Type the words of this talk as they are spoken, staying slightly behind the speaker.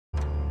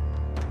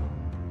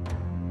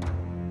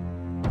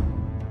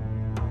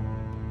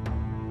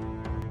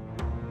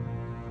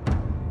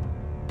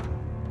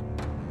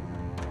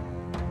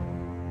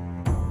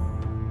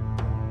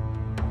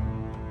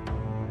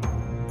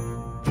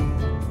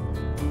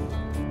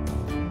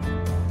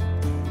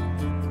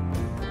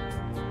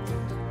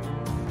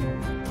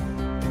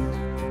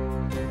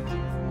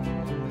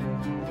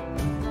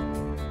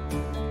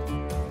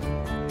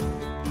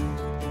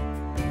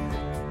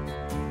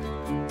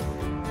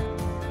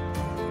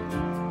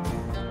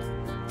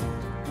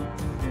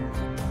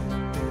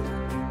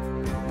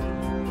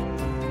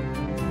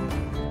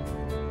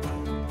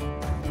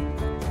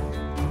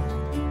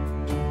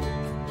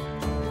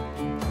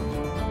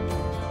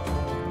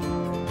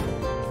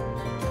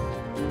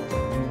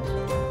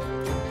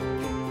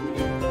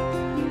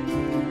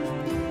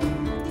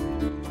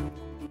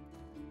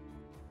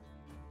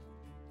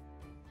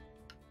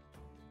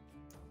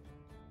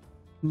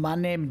My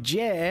name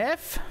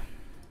Jeff.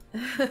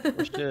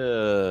 What's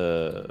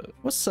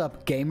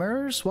up,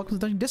 gamers? Welcome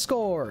to Dungeon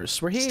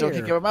Discourse. We're here. Still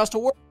can't get my mouse to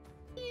work.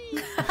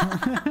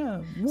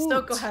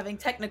 Stoko having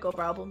technical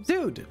problems.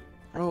 Dude.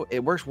 Bro,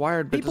 it works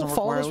wired, but people it doesn't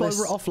follow work us wireless.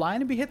 while we're offline,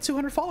 and we hit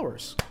 200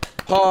 followers.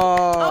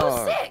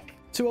 Oh, sick!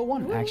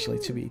 201, Woo. actually,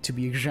 to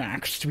be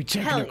exact, to be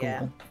technical. Hell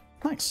yeah.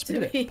 Nice, we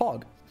did it.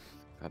 Pog.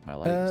 God, my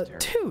life is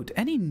terrible. Dude,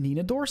 any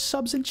Ninador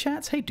subs in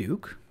chats? Hey,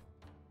 Duke.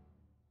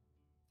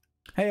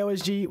 Hey,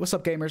 OSG. What's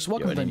up, gamers?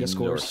 Welcome to Dungeon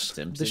Discourse,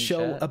 the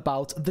show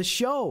about the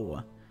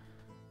show,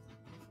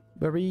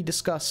 where we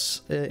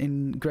discuss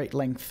in great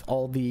length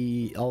all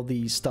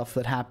the stuff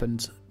that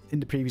happened in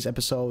the previous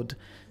episode,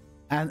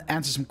 and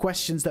answer some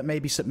questions that may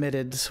be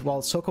submitted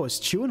while Soko is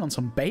chewing on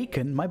some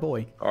bacon. My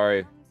boy.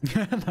 Sorry.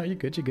 No, you're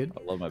good. You're good.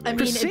 I love my bacon.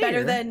 I mean,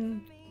 better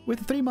than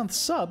with a 3-month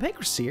sub. Hey,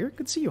 Grasir.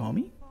 Good to see you,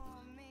 homie.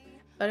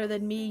 Better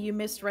than me. You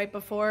missed right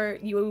before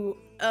you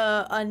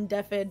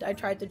undeafened. I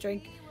tried to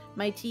drink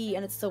my tea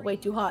and it's still way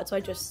too hot, so I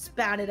just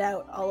spat it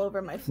out all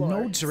over my floor.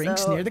 No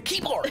drinks near the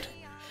keyboard.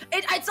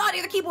 I saw it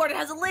near the keyboard. It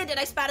has a lid, and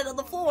I spat it on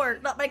the floor,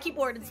 not my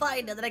keyboard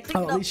inside, and then I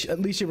cleaned it up. At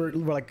least you were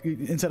like,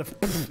 instead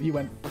of you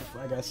went,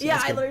 I guess.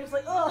 Yeah, I literally was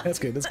like, oh. That's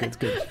good. That's good.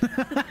 That's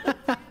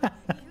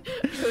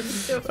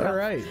good. All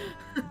right.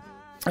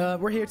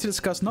 We're here to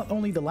discuss not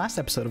only the last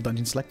episode of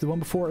Dungeon Select, the one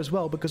before as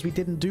well, because we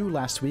didn't do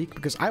last week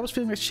because I was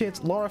feeling like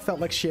shit. Laura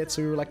felt like shit,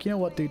 so we were like, you know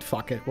what, dude,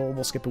 fuck it.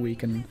 We'll skip a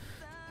week and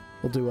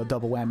we'll do a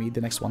double whammy the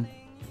next one.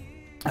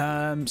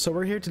 So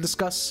we're here to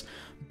discuss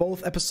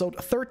both episode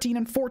 13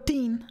 and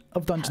 14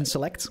 of Dungeon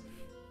Select.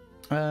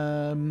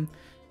 Yeah.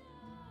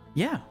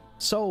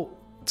 So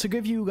to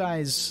give you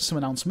guys some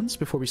announcements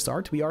before we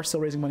start, we are still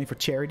raising money for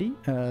charity.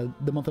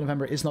 The month of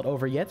November is not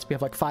over yet. We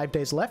have like 5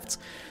 days left.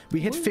 We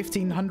hit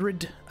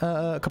 1,500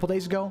 a couple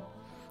days ago.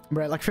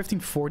 We're at like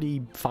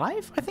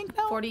 1,545, I think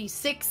now.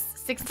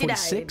 46.69.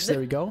 46. There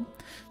we go.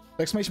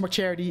 Exclamation mark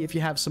charity. If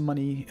you have some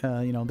money,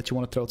 you know, that you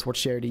want to throw towards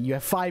charity, you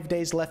have 5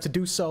 days left to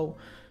do so,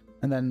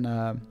 and then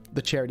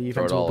the charity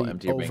event will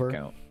be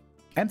over.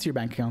 Empty your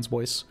bank accounts,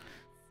 boys.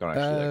 Don't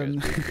actually.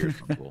 That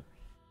guy's cool.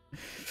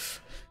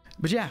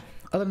 But yeah,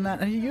 other than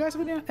that, you guys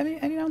have any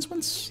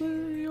announcements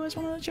you guys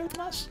want to share with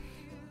us?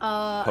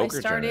 I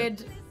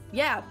started,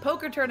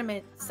 poker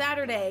tournament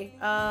Saturday.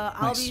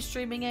 I'll be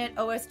streaming it.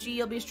 OSG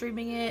will be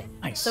streaming it.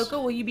 Nice.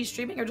 Soko, will you be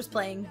streaming or just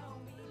playing?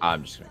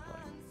 I'm just gonna play.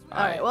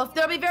 All right. Well,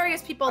 there'll be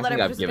various people that are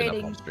participating. I've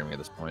given up on streaming at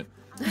this point.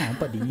 Oh,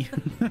 buddy.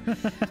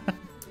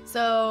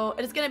 So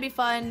it's gonna be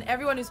fun.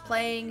 Everyone who's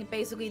playing,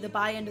 basically the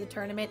buy-in to the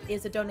tournament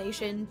is a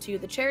donation to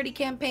the charity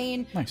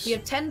campaign. Nice. We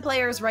have 10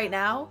 players right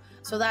now,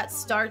 so that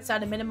starts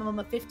at a minimum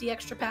of 50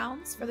 extra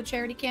pounds for the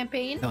charity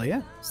campaign. Hell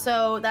yeah.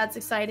 So that's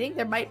exciting.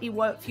 There might be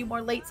a few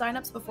more late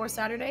signups before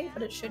Saturday,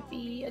 but it should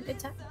be a good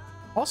time.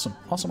 Awesome.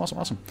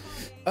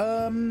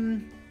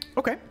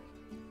 Okay.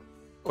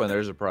 When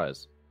there's a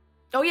prize.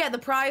 Oh yeah, the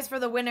prize for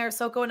the winner,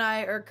 Soko and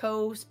I are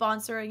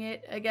co-sponsoring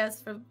it, I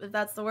guess, if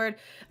that's the word.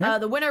 Yeah.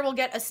 The winner will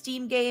get a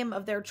Steam game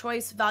of their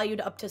choice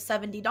valued up to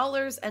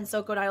 $70, and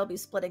Soko and I will be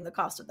splitting the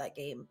cost of that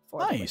game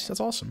for Nice,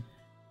 that's awesome.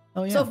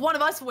 Oh yeah. So if one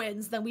of us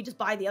wins, then we just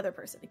buy the other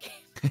person a game.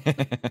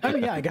 I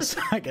mean, yeah, I guess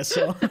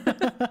so.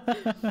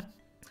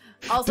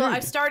 Also, Dude.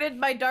 I've started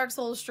my Dark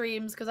Souls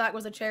streams because that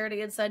was a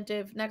charity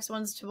incentive. Next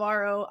one's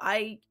tomorrow.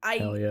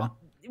 Hell yeah.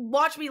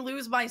 Watch me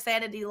lose my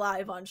sanity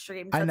live on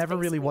stream. I never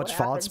really watch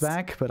VODs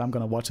back, but I'm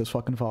gonna watch those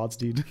fucking VODs,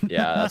 dude.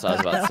 Yeah, that's what I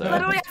was about to say.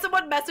 Literally,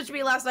 someone messaged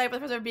me last night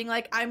with being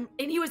like, and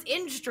he was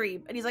in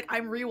stream, and he's like,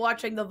 I'm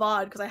rewatching the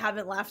VOD because I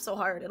haven't laughed so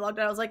hard. And logged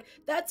out, I was like,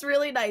 that's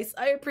really nice.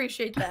 I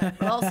appreciate that.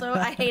 But also,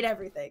 I hate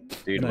everything.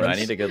 Dude, when I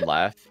need a good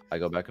laugh, I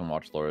go back and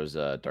watch Laura's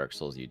Dark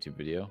Souls YouTube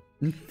video.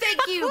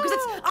 Thank you, because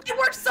I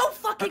worked so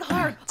fucking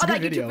hard on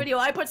that YouTube video.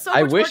 I put so much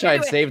I work wish into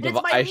I'd it. saved the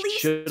VOD. I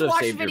should have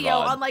saved your video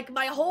VOD. on like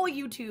my whole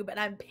YouTube, and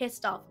I'm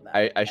pissed off about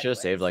it. I should have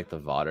saved like the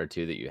VOD or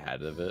two that you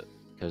had of it,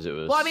 because it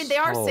was. Well, I mean, they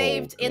are so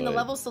saved in the good.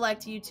 Level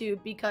Select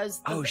YouTube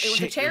because it was a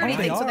shit, charity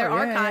you're thing, right. so they're They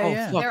are, archived.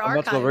 yeah. They're I'm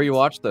about to go archived.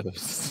 rewatch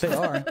those.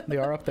 They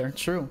are up there.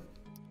 True.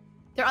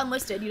 They're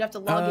unlisted. You'd have to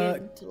log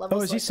in to Level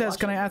Oh, as he Select to says, watch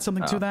can I it. add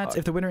something to that? fuck.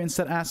 If the winner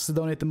instead asks to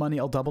donate the money,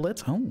 I'll double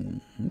it. Oh,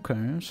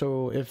 okay.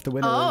 So if the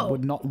winner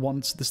would not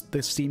want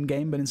the Steam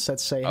game, but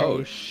instead say, hey,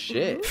 Oh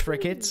shit!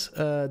 frick it,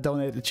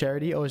 donate it to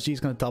charity, OSG is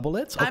going to double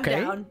it. Okay.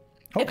 I'm down.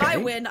 Okay. If I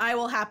win, I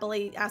will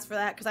happily ask for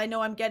that because I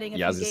know I'm getting a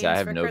Yeah, I few was games gonna say, I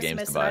have for no games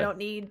Christmas to and I buy. don't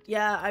need.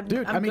 Yeah, I'm.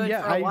 Dude, I'm I mean, good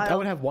yeah, for a while. I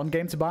would have one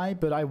game to buy,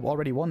 but I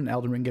already won an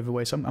Elden Ring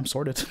giveaway, so I'm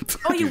sorted.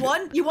 Oh, you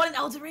won? You won an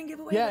Elden Ring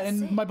giveaway? Yeah, That's and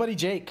sick. my buddy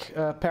Jake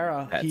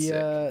Para, That's he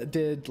sick.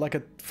 did like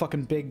a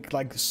fucking big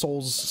like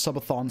Souls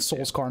subathon,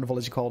 Souls Carnival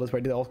as you called it, where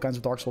he did all kinds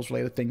of Dark Souls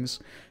related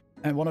things.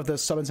 And one of the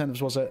sub incentives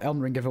was an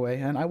Elden Ring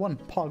giveaway, and I won.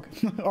 Pog.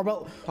 Or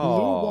well,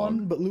 Lou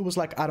won, but Lou was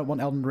like, I don't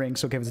want Elden Ring,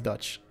 so gave it to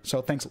Dutch.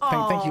 So thank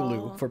you,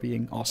 Lou, for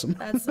being awesome.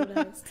 That's so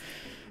nice.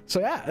 So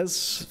yeah,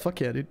 it's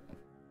fuck yeah, dude.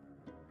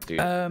 Dude,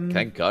 can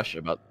I gush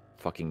about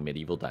fucking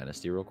Medieval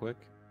Dynasty real quick?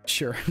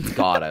 Sure.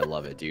 God, I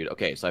love it, dude.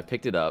 Okay, so I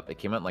picked it up. It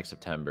came out in like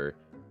September.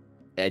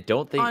 I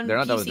don't think On they're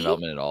not done with PC?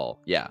 development at all.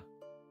 Yeah.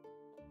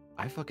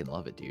 I fucking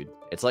love it, dude.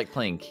 It's like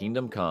playing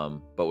Kingdom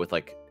Come, but with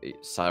like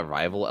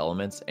survival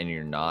elements, and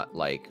you're not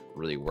like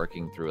really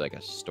working through like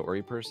a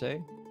story per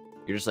se.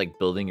 You're just like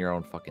building your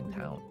own fucking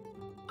town.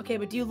 Okay,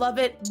 but do you love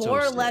it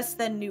more or less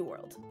than New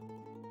World?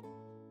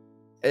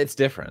 It's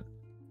different.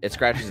 It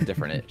scratches a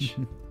different itch.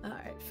 All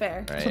right,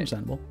 fair. Right? It's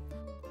understandable.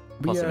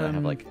 Plus, I'm gonna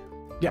have like,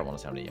 I don't want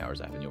to say how many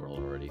hours I have in New World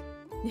already.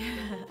 Yeah.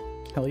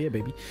 Hell yeah,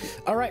 baby.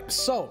 All right,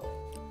 so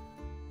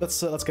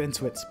let's get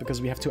into it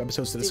because we have 2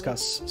 episodes to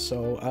discuss.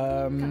 So,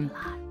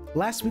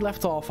 last we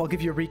left off, I'll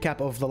give you a recap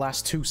of the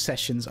last 2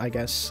 sessions, I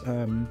guess.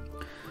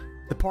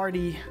 The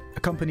party,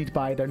 accompanied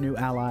by their new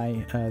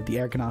ally, the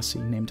Air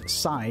Ganassi named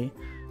Sai,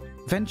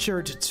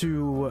 ventured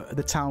to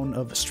the town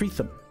of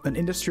Streatham, an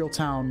industrial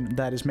town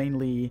that is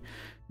mainly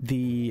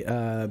the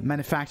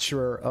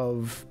manufacturer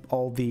of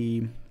all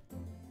the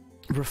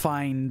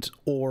refined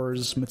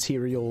ores,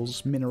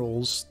 materials,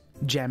 minerals,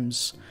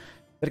 gems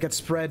that get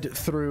spread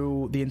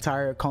through the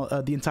entire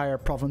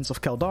province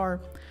of Keldar.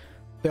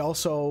 They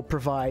also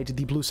provide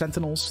the Blue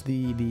Sentinels,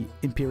 the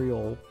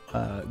Imperial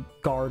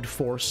guard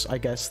force, I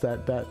guess,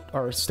 that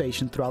are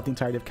stationed throughout the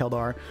entirety of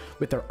Keldar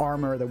with their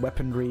armor, their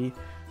weaponry,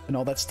 and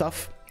all that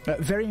stuff.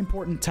 Very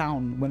important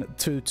town when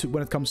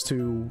it comes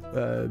to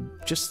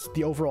just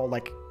the overall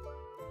like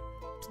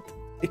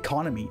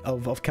economy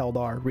of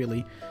Keldar,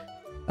 really.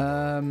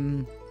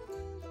 You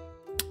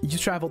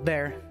traveled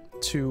there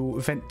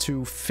to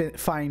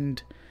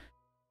find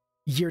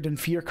Yrden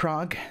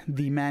Fierkrog,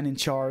 the man in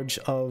charge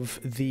of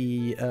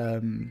the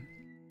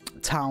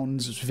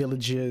towns,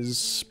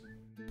 villages,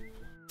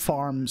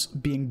 farms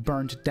being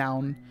burnt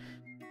down.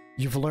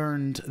 You've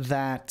learned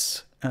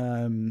that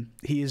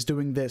he is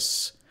doing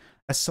this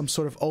as some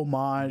sort of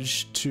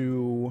homage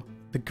to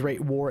the Great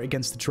War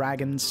against the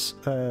Dragons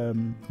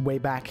way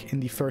back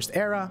in the First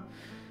Era,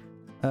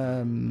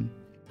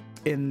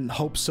 in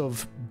hopes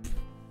of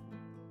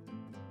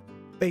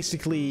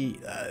basically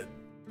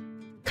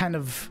kind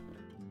of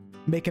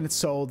making it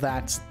so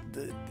that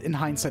in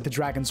hindsight the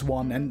Dragons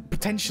won, and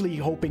potentially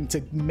hoping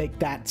to make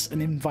that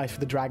an invite for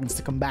the Dragons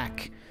to come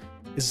back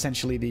is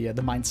essentially the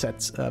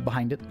mindset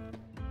behind it.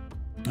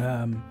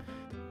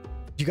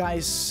 You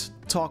guys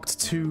talked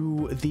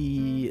to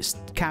the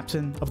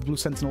captain of the Blue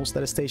Sentinels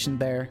that is stationed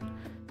there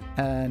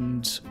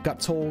and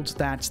got told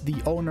that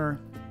the owner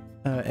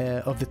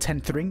of the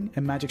 10th Ring,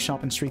 a magic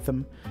shop in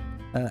Streatham,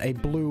 a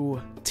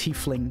blue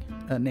tiefling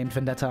named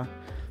Vendetta,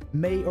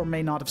 may or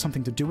may not have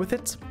something to do with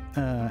it,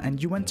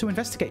 and you went to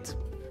investigate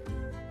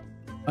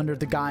under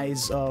the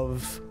guise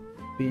of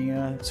being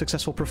a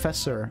successful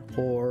professor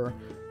or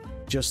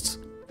just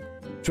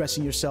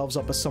dressing yourselves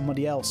up as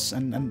somebody else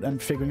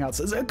and figuring out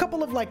a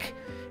couple of like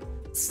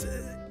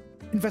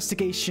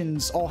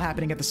investigations all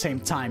happening at the same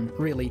time,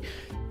 really.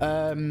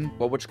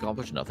 Well, which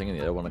accomplished nothing, and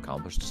the other one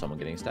accomplished someone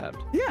getting stabbed.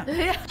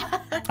 Yeah.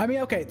 I mean,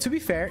 okay, to be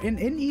fair, in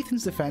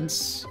Ethan's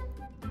defense,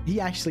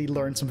 he actually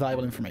learned some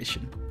valuable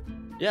information.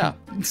 Yeah.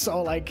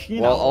 So, like,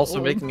 you While know, also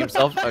making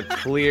himself a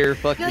clear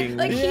fucking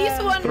like he's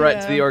the one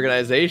threat to the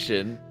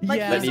organization.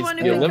 Like that he's the needs one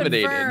to who be can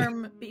eliminated.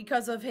 confirm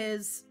because of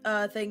his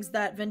things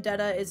that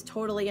Vendetta is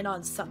totally in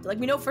on something. Like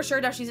we know for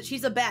sure that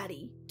she's a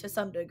baddie to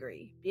some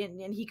degree,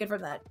 and he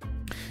confirmed that.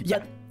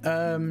 Yeah.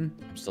 I'm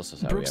still so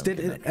sorry. Brooks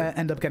did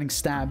end up getting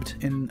stabbed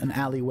in an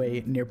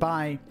alleyway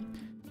nearby,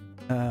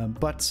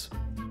 but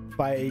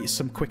by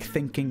some quick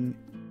thinking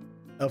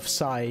of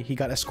Sai, he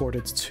got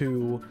escorted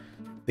to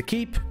the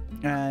keep,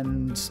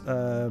 and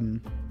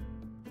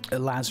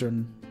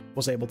Lazarin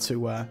was able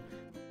to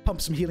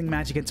pump some healing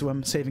magic into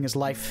him, saving his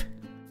life.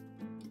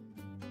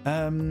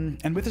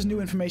 And with this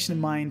new information in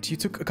mind, you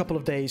took a couple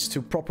of days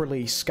to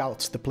properly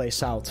scout the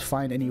place out,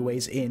 find any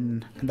ways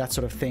in, and that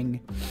sort of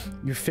thing.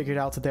 You figured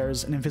out that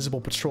there's an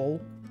invisible patrol,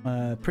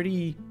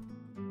 pretty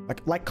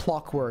like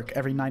clockwork,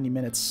 every 90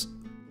 minutes,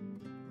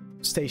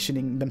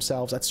 stationing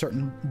themselves at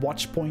certain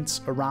watch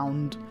points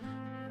around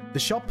the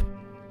shop.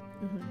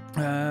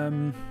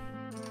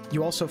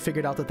 You also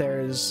figured out that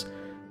there is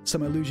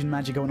some illusion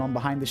magic going on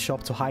behind the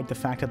shop to hide the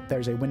fact that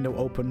there's a window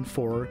open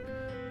for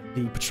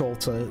the patrol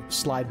to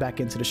slide back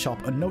into the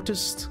shop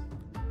unnoticed.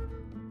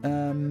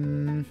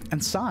 And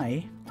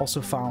Sai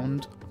also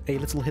found a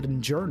little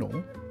hidden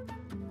journal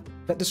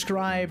that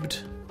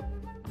described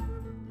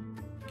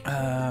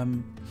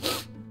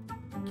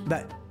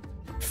that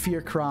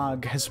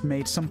Fierkrog has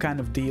made some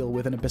kind of deal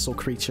with an abyssal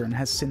creature and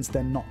has since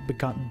then not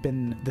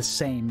been the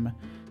same,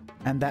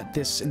 and that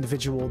this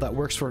individual that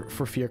works for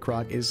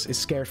Fierkrog is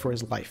scared for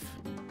his life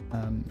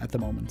at the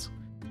moment.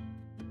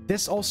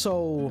 This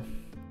also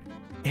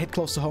hit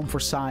close to home for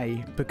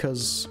Sai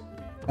because,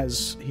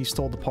 as he's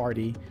told the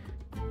party,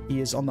 he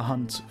is on the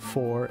hunt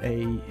for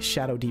a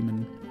shadow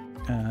demon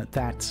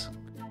that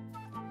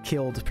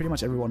killed pretty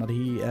much everyone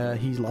that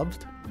he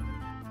loved.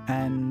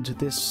 And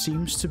this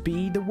seems to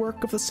be the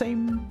work of the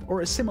same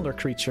or a similar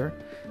creature,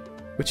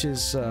 which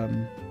is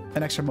an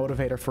extra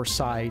motivator for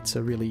Sai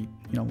to really,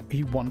 you know,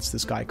 he wants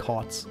this guy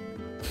caught.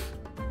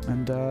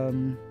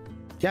 And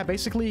yeah,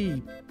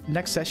 basically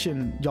next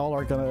session y'all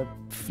are gonna,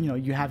 you know,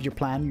 you have your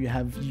plan,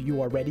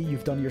 you are ready,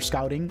 you've done your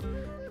scouting,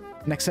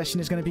 Next session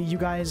is going to be you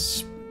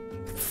guys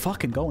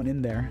fucking going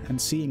in there and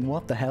seeing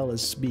what the hell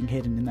is being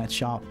hidden in that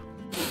shop.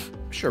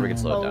 Sure, we can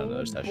slow it down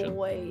another session.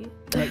 Boy.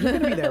 You're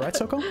going to be there, right,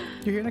 Soko?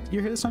 You're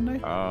here this Sunday?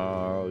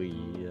 Oh,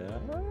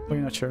 yeah. Or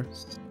you're not sure?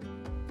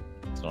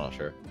 Still not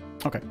sure.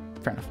 Okay,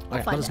 fair enough. I'll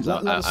Okay, find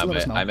let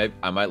us know.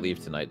 I might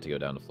leave tonight to go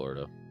down to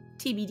Florida.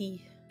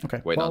 TBD.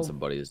 Okay. Waiting on some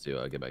buddies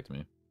to get back to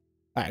me.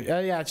 All right,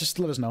 yeah, just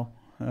let us know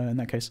in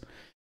that case.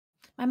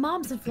 My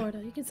mom's in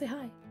Florida. You can say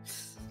hi.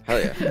 Hell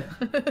yeah.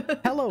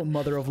 Hello,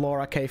 mother of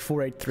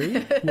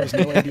LauraK483, who has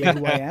no idea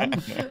who I am.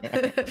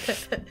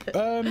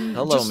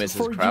 Hello,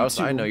 Mrs. Krause.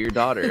 I know your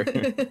daughter.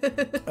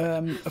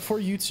 For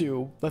you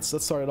two, let's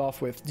start it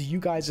off with. Do you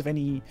guys have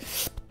any?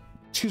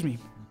 Excuse me.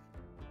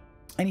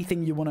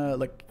 Anything you want to,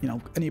 like, you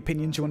know, any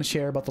opinions you want to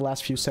share about the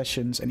last few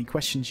sessions? Any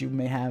questions you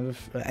may have?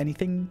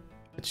 Anything?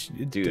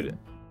 Dude,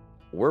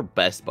 we're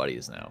best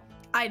buddies now.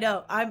 I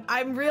know.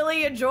 I'm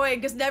really enjoying,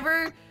 because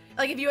never,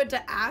 like, if you had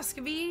to ask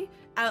me,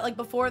 like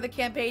before the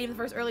campaign, the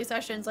first early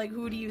sessions, like,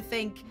 who do you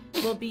think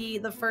will be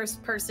the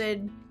first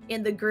person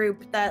in the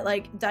group that,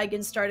 like,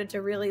 Daigen started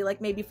to really, like,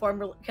 maybe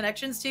form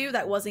connections to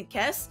that wasn't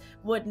Kess,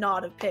 would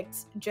not have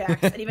picked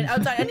Jax. And even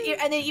outside, and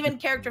then even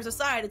characters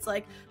aside, it's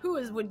like,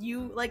 would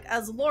you, like,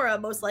 as Laura,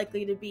 most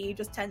likely to be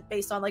just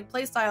based on, like,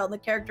 playstyle and the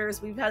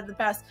characters we've had in the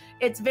past.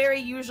 It's very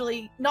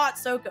usually not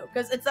Soko,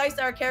 because it's nice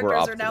that our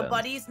characters are now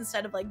buddies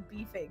instead of, like,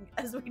 beefing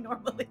as we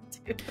normally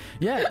do.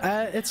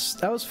 Yeah,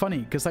 that was funny,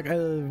 because, like,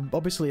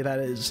 obviously that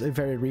is a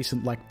very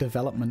recent, like,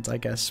 development, I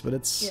guess, but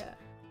it's... Yeah.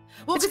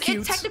 Well, because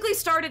it technically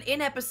started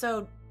in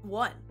episode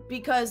 1,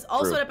 because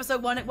also in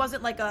episode 1, it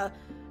wasn't like a,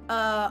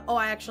 oh,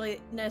 I actually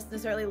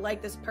necessarily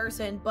like this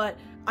person, but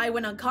I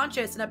went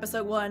unconscious in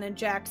episode 1 and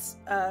Jax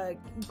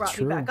brought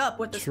me back up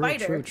with the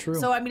spider.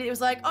 So, I mean, it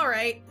was like, all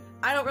right,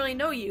 I don't really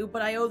know you,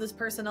 but I owe this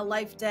person a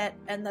life debt,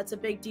 and that's a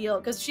big deal,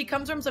 because she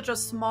comes from such a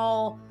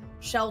small,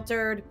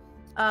 sheltered,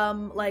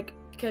 like,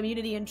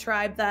 community and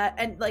tribe that,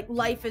 and like,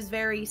 life is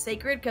very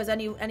sacred, because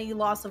any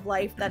loss of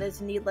life that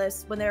is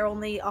needless when there are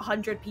only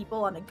 100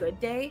 people on a good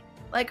day,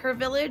 like her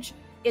village,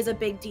 is a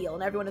big deal,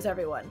 and everyone is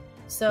everyone.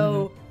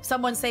 So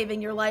someone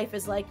saving your life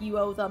is like, you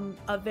owe them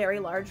a very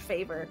large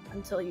favor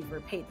until you've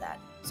repaid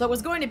that. So it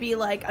was going to be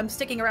like, I'm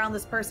sticking around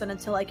this person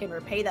until I can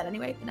repay that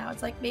anyway, but now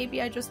it's like,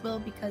 maybe I just will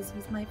because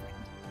he's my friend.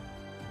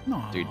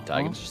 No, dude,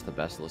 Daigen's just the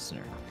best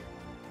listener.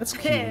 That's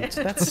cute.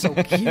 That's so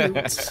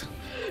cute.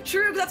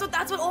 True, because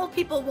that's what old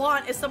people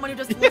want, is someone who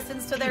just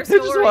listens to their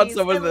stories. They just want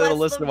someone that'll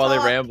listen while they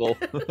ramble.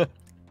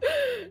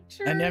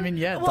 True. And I mean,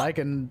 yeah, well,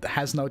 Daigen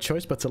has no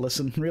choice but to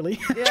listen, really.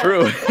 Yeah.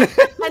 True.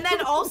 And then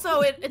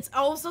also, it's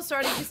also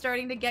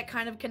starting to get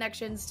kind of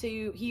connections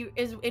to, he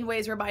is in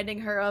ways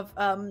reminding her of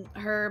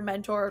her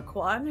mentor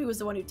Quan, who was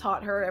the one who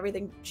taught her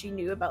everything she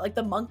knew about, like,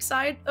 the monk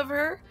side of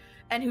her,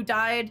 and who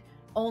died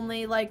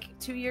only like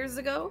 2 years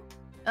ago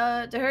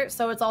to her.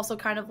 So it's also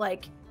kind of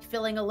like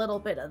filling a little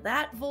bit of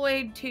that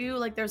void too.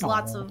 Like, there's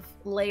lots of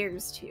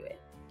layers to it.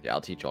 Yeah,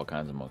 I'll teach all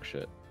kinds of monk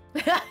shit.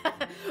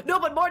 No,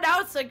 but more now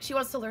it's like she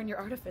wants to learn your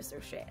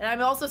artificer shit. And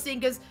I'm also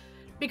seeing,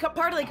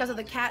 partly because of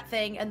the cat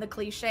thing and the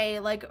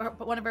cliche, like,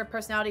 one of her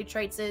personality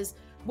traits is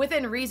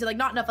within reason, like,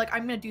 not enough like,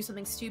 I'm gonna do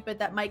something stupid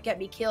that might get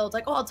me killed,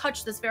 like, oh, I'll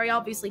touch this very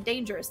obviously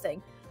dangerous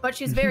thing, but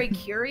she's very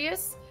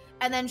curious.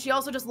 And then she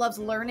also just loves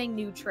learning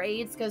new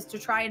trades, because to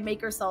try and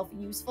make herself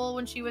useful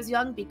when she was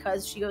young,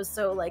 because she was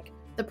so, like,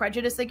 the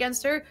prejudice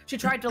against her, she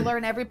tried to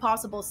learn every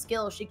possible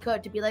skill she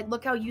could to be like,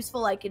 look how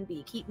useful I can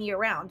be, keep me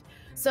around.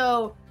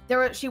 So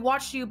she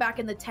watched you back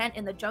in the tent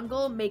in the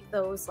jungle make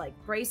those, like,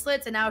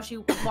 bracelets, and now she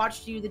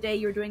watched you the day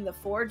you were doing the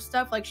forge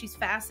stuff. Like, she's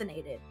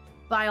fascinated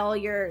by all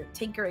your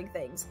tinkering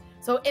things.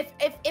 So if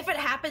it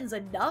happens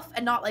enough,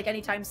 and not like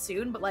anytime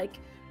soon, but like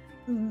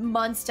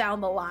months down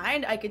the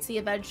line, I could see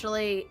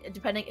eventually,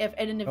 depending if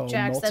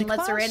Jax then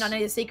lets her in on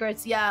any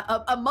secrets, yeah,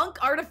 a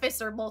monk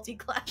artificer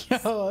multi-class.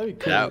 Oh, that'd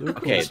be cool.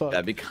 Okay,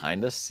 that'd be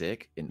kind of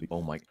sick. And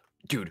oh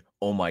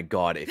my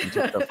god, if you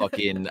took the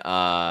fucking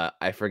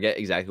I forget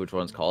exactly which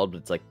one's called, but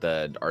it's like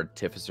the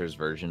artificer's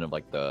version of,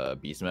 like, the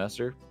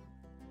Beastmaster.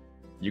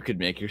 You could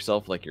make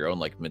yourself, like, your own,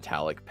 like,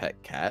 metallic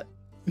pet cat.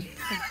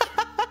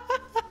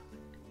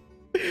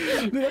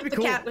 Dude, that'd be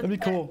cool. That'd be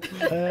cool.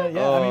 Yeah,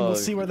 I mean, we'll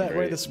see where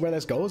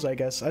this goes, I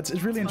guess.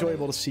 It's really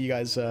enjoyable to see you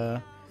guys,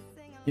 you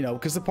know,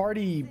 because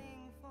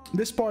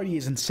this party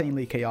is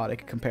insanely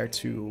chaotic compared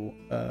to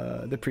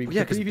the previous.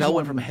 Yeah, because Belle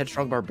went from a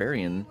headstrong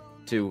barbarian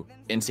to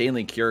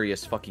insanely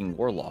curious fucking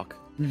warlock.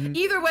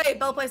 Either way,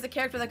 Belle plays the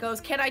character that goes,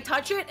 can I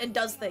touch it, and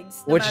does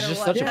things, no which matter is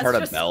just what. such a part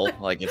of Belle.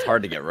 Like, it's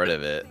hard to get rid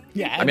of it.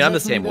 Yeah, I mean, I'm the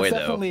same way, though.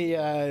 Definitely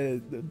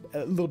a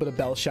little bit of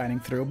Belle shining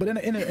through, but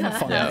in a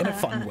fun in a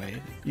fun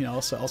way. You know,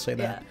 I'll say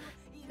that.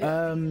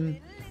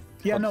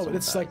 Yeah, no,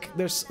 it's like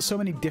there's so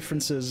many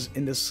differences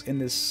in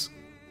this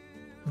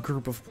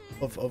group of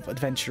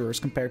adventurers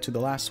compared to the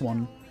last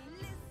one.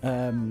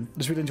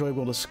 It's really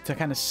enjoyable to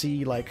kind of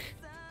see, like,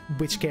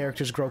 which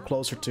characters grow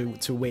closer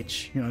to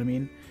which, you know what I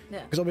mean?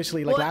 Yeah. Because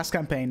obviously, like, last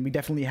campaign, we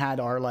definitely had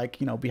our, like,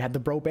 you know, we had the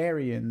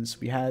Brobarians,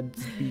 we had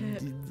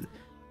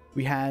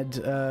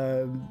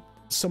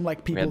some like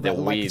We people had the that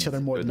like weeds, each other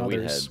more the than weed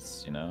others.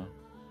 heads, you know.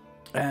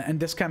 And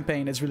this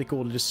campaign is really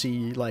cool to just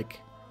see like,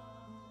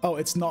 oh,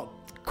 it's not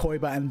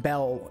Koiba and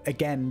Belle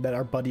again that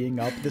are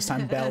buddying up. This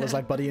time Belle is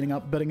like buddying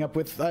up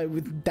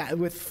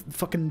with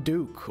fucking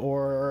Duke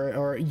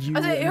or you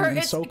and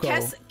it's Soko.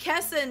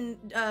 Kess and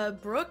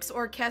Brooks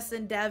or Kess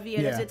and Devi,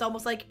 and Yeah. it's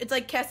almost like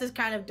Kess is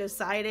kind of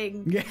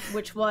deciding Yeah.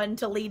 which one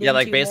to lead Yeah, into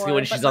like basically more,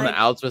 when but, she's on like,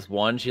 the outs with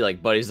one, she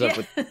like buddies up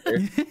with the other.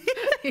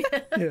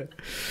 Yeah,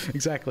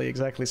 exactly.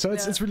 So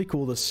it's really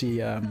cool to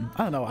see. I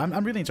don't know.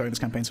 I'm really enjoying this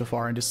campaign so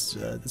far, and just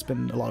it's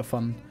been a lot of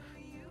fun.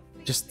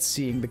 Just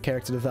seeing the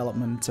character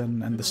development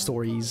and the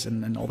stories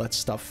and all that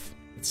stuff.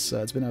 It's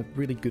been a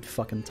really good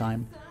fucking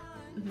time.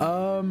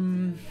 I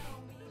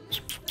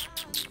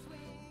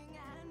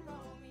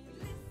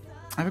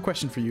have a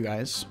question for you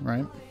guys,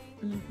 right?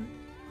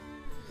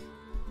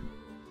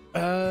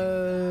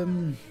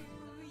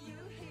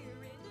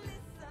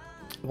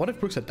 What if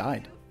Brooks had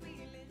died?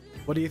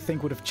 What do you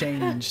think would have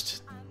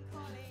changed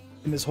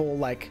in this whole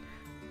like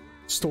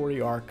story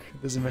arc,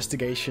 this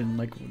investigation?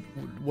 Like,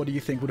 what do you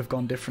think would have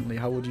gone differently?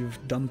 How would you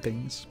have done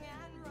things?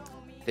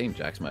 I think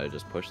Jax might have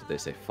just pushed it. They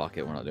say, "Fuck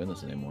it, we're not doing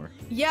this anymore."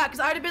 Yeah, because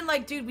I'd have been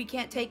like, dude, we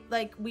can't take,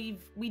 like, we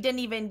didn't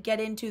even get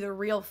into the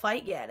real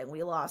fight yet, and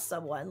we lost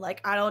someone.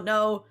 Like, I don't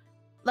know,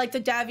 like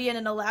the Davian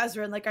and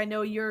Elazarin, like, I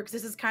know because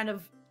this is kind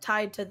of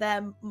tied to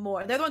them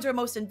more. They're the ones who are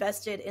most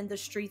invested in the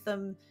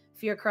Streatham,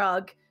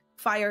 Fearkrog,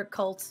 fire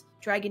cult,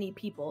 dragony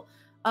people.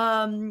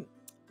 I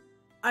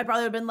probably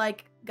would have been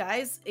like,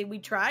 guys, we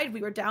tried,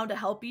 we were down to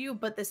help you,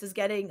 but this is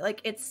getting,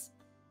 like,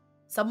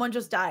 someone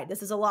just died.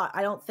 This is a lot.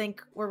 I don't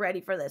think we're ready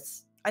for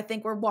this. I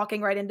think we're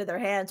walking right into their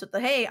hands with the,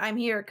 hey, I'm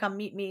here, come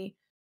meet me.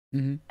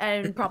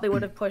 And probably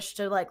would have pushed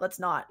to like, let's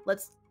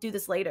do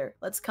this later.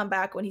 Let's come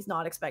back when he's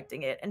not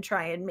expecting it and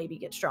try and maybe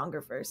get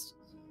stronger first.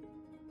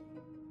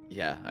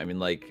 Yeah, I mean,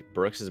 like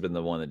Brooks has been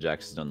the one that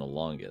Jax has done the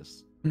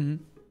longest.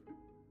 Mm-hmm.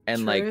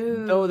 And like,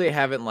 though they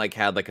haven't like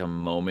had like a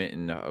moment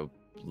in a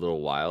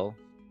little while,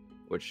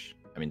 which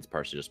I mean, it's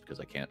partially just because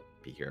I can't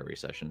be here every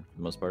session for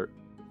the most part.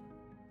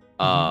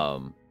 I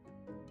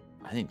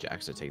think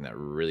Jax are taking that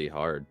really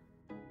hard.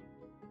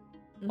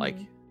 Like,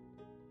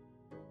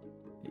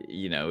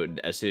 you know,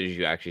 as soon as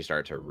you actually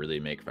start to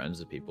really make friends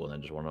with people and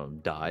then just one of them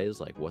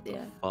dies, like, what the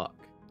fuck?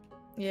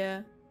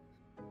 Yeah.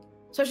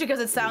 Especially because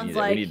it sounds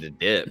like we need to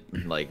dip.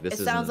 Like this.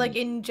 It sounds like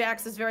in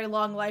Jax's very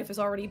long life, there's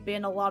already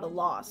been a lot of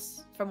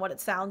loss, from what it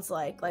sounds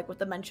like with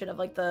the mention of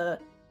like the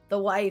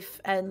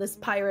wife and this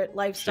pirate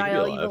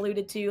lifestyle you've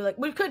alluded to. Like,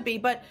 we could be,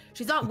 but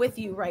she's not with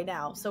you right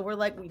now, so we're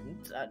like,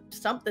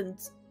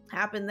 something's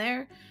happened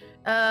there.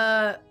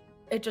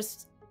 It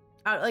just.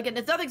 Like, and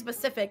it's nothing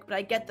specific, but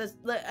I get this.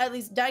 At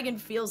least Dagon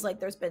feels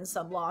like there's been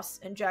some loss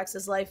in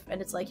Jax's life,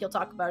 and it's like he'll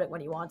talk about it when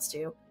he wants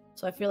to.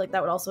 So I feel like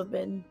that would also have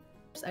been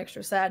just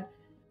extra sad.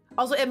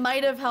 Also, it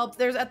might have helped.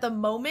 There's at the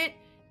moment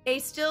a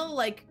still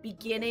like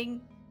beginning,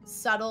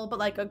 subtle, but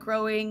like a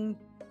growing,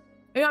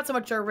 maybe not so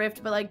much a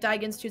rift, but like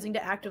Dagon's choosing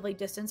to actively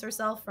distance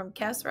herself from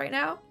Kess right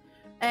now.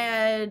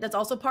 And that's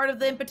also part of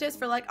the impetus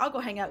for like, I'll go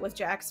hang out with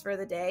Jax for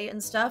the day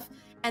and stuff.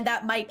 And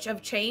that might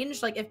have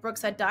changed. Like, if Brooks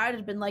had died,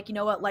 it'd been like, you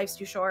know what, life's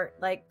too short.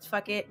 Like,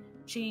 fuck it.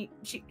 She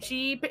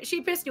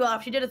pissed you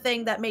off. She did a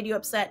thing that made you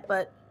upset,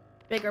 but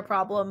bigger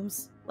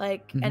problems.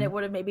 Like, and it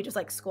would have maybe just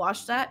like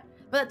squashed that.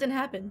 But that didn't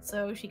happen,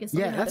 so she can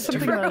still. Yeah, that's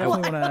something that I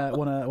definitely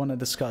want to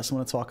discuss.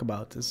 Want to talk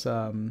about is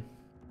that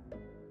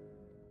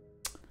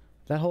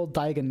whole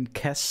Dagon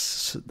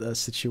Kess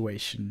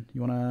situation.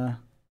 You wanna?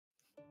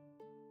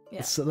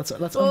 Yeah. Let's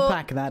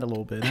unpack that a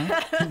little bit,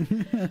 huh?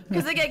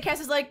 Because again,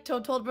 Kess is like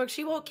told Brooke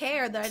she won't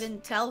care that I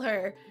didn't tell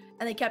her,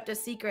 and they kept a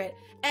secret.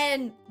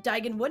 And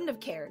Dagon wouldn't have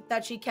cared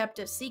that she kept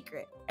a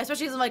secret,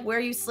 especially as like where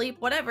you sleep,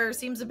 whatever.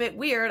 Seems a bit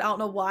weird. I don't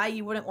know why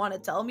you wouldn't want to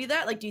tell me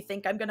that. Like, do you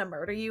think I'm gonna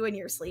murder you in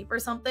your sleep or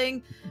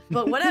something?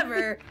 But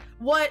whatever.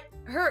 What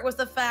hurt was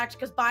the fact,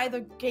 because by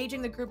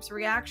gauging the group's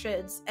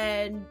reactions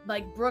and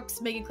like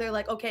Brooks making clear,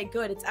 like, okay,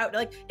 good, it's out.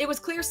 Like, it was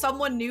clear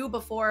someone knew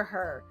before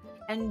her.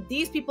 And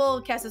these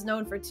people, Kess has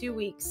known for 2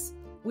 weeks.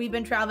 We've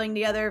been traveling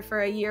together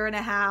for 1.5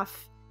 years,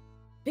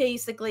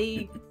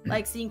 basically,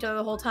 like, seeing each other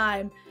the whole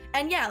time.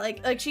 And yeah,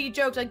 like she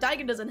joked, like,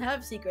 Dagon doesn't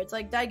have secrets.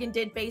 Like, Dagon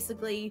did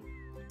basically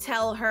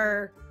tell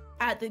her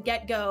at the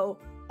get-go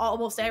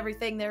almost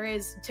everything there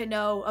is to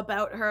know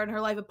about her and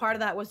her life. And part of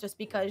that was just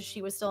because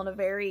she was still in a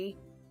very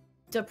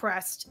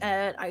depressed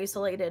and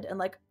isolated and,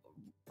 like,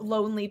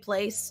 lonely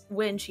place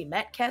when she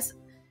met Kess.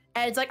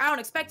 And it's like, I don't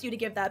expect you to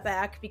give that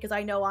back because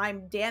I know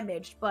I'm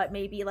damaged, but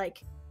maybe,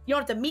 like, you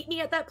don't have to meet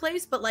me at that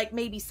place, but, like,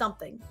 maybe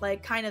something,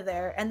 like, kind of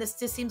there. And this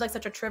just seems like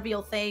such a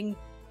trivial thing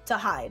to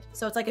hide.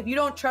 So it's like, if you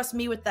don't trust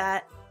me with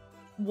that,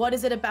 what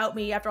is it about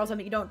me after all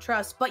something you don't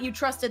trust? But you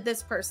trusted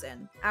this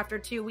person after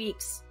 2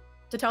 weeks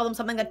to tell them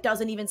something that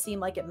doesn't even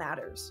seem like it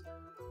matters.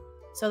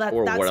 So that's why.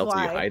 Or what else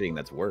are you hiding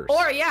that's worse?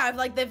 Or, yeah,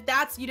 like, if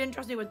that's, you didn't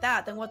trust me with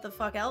that, then what the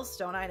fuck else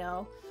don't I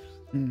know?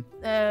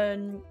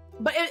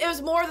 But it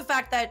was more the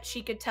fact that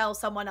she could tell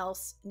someone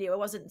else knew. It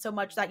wasn't so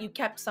much that you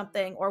kept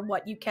something or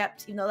what you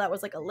kept, you know, that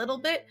was like a little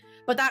bit.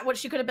 But that what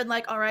she could have been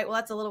like, all right, well,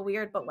 that's a little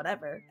weird, but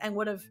whatever. And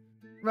would have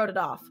wrote it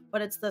off,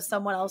 but it's the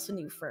someone else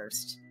knew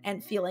first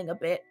and feeling a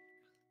bit.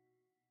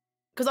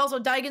 Because also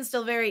Daigen's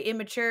still very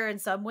immature in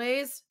some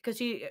ways, because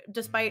she,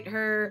 despite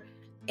her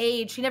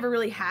age, she never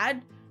really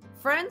had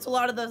friends. A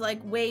lot of the like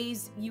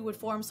ways you would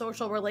form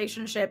social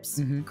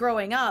relationships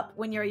growing up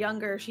when you're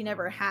younger, she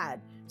never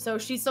had. So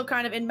she's still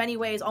kind of in many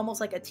ways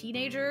almost like a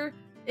teenager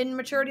in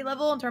maturity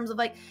level in terms of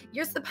like,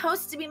 you're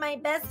supposed to be my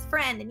best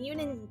friend and you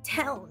didn't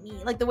tell me.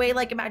 Like the way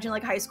like imagine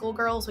like high school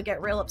girls would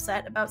get real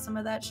upset about some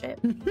of that shit.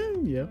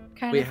 Yeah.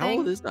 Wait, how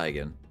old is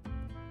Daigen?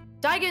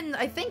 Daigen,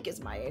 I think,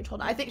 is my age.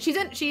 Hold on. I think she's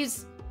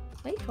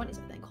late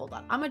 20s, I think. Hold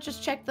on. I'm gonna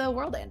just check the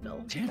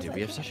WorldAnvil. Damn, dude,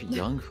 we have such a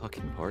young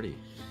fucking party.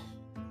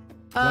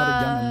 A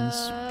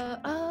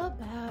lot of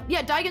youngins.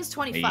 Yeah, Daigen's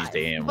 25.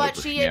 Damn, but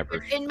she,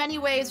 in many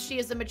ways, she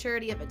is the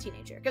maturity of a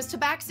teenager. Because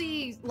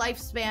Tabaxi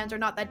lifespans are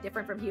not that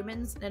different from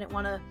humans. I didn't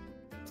want to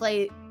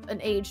play an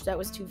age that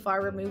was too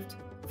far removed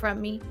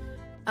from me.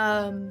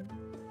 But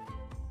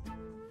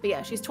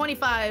yeah, she's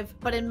 25,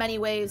 but in many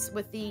ways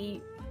with the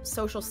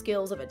social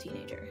skills of a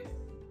teenager.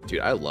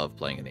 Dude, I love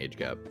playing an age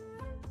gap.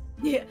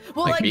 Yeah,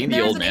 well, like being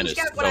the old man is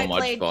so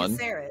much fun.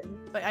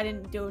 But I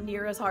didn't do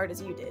near as hard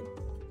as you did.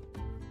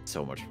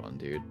 So much fun,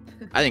 dude.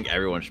 I think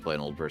everyone should play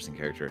an old person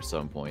character at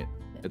some point.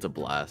 It's a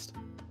blast.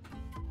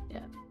 Yeah.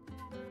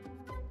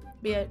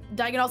 But yeah,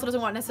 Daigen also doesn't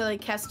want necessarily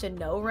Kess to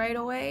know right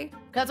away.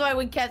 That's why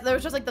when Kess, there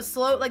was just like the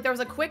slow, like there was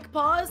a quick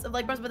pause of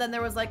like, but then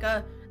there was like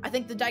a, I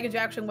think the Daigen's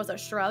reaction was a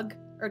shrug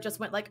or just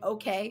went like,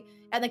 okay.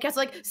 And then Kess was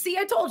like, see,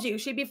 I told you,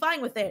 she'd be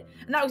fine with it.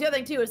 And that was the other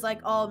thing too, is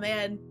like, oh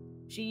man,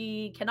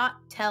 she cannot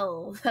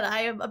tell that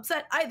I am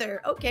upset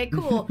either. Okay,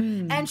 cool.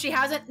 And she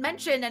hasn't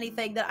mentioned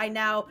anything that I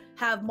now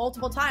have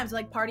multiple times,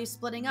 like parties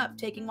splitting up,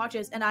 taking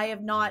watches, and I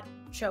have not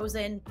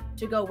chosen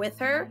to go with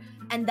her.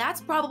 And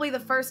that's probably the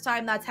first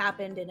time that's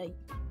happened in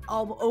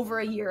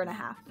over a year and a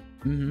half.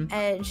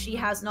 And she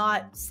has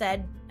not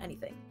said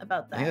anything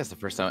about that. I think that's the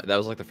first time. That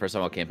was like the first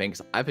time I campaign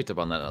because I picked up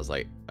on that and I was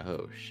like,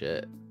 oh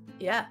shit.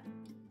 Yeah.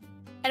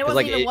 And it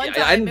wasn't even one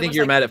time. I didn't think you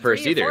were mad at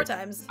first either. 4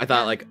 times. I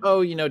thought like, oh,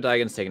 you know,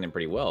 Daigen's taking it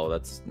pretty well.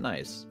 That's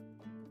nice.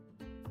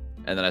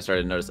 And then I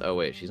started to notice, oh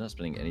wait, she's not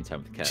spending any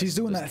time with Kess. She's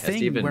doing that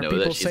thing where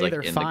people say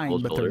they're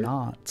fine, but they're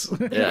not.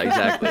 Yeah,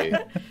 exactly.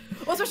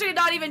 Well, especially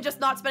not even just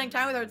not spending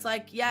time with her. It's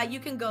like, yeah,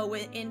 you can go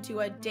into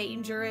a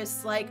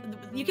dangerous, like,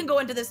 you can go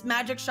into this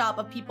magic shop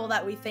of people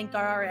that we think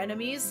are our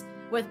enemies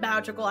with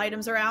magical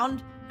items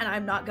around, and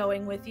I'm not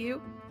going with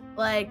you.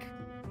 Like,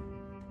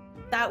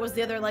 that was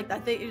the other, like, I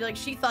think, like,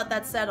 she thought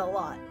that said a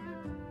lot.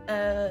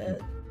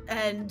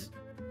 And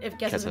if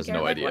Kess has doesn't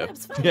no care, idea. Like, well,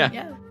 it's fine.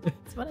 Yeah.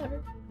 It's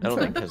whatever. I don't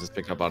think Kess has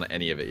picked up on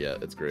any of it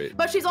yet. It's great.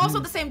 But she's also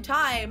at the same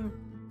time,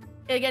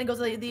 again, goes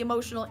to the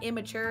emotional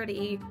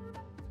immaturity.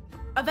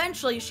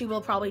 Eventually, she will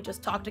probably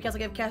just talk to Kess.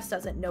 Like, if Kess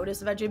doesn't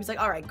notice, eventually he's like,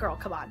 all right, girl,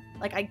 come on.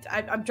 Like,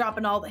 I'm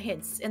dropping all the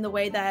hints in the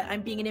way that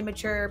I'm being an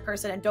immature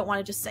person and don't want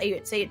to just say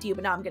it to you,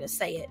 but now I'm going to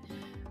say it.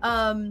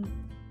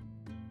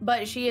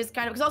 But she is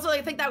kind of, because also like,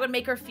 I think that would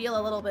make her feel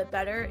a little bit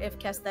better if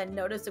Kess then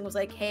noticed and was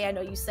like, hey, I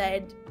know you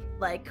said,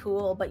 like,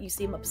 cool, but you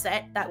seem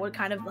upset. That would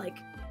kind of, like,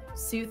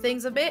 soothe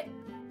things a bit.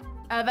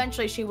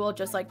 Eventually, she will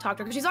just, like, talk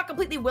to her, because she's not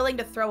completely willing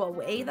to throw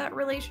away that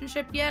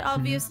relationship yet,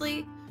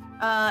 obviously,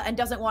 and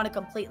doesn't want to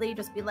completely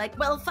just be like,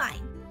 well,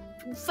 fine,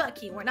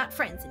 fuck you, we're not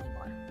friends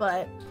anymore,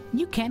 but...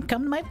 You can't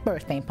come to my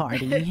birthday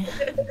party.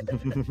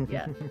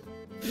 Yeah.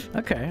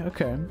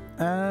 Okay.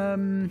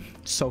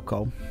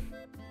 Soko.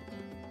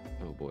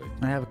 Oh boy.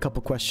 I have a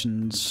couple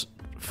questions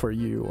for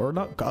you, or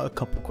not a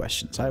couple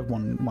questions. I have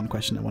one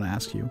question I want to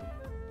ask you.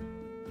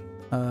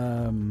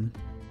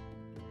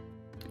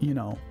 You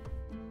know,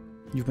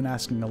 you've been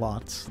asking a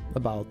lot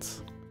about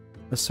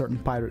a certain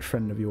pirate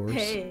friend of yours.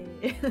 Hey.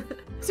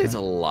 It's a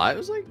lot. It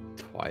was like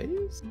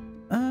twice.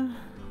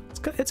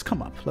 It's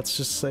come up. Let's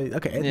just say,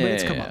 okay, but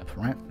it's come up,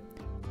 right?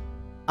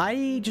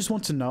 I just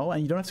want to know,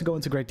 and you don't have to go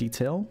into great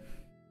detail.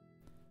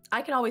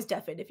 I can always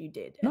def it if you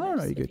did. No, you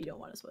if good. You don't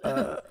want to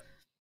spoil.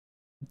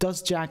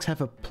 Does Jax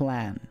have a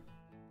plan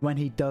when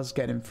he does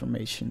get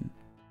information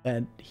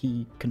that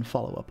he can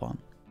follow up on?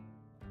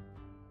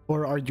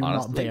 Or are you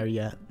not there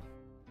yet?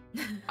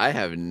 I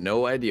have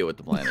no idea what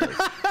the plan is.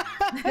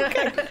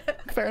 Okay,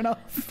 fair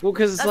enough. Well,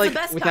 because it's like,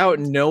 without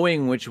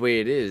knowing which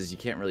way it is, you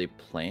can't really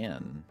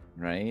plan,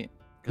 right?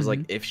 Because like,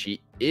 if she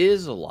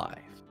is alive,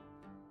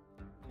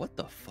 what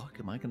the fuck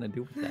am I gonna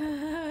do with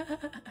that?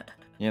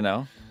 You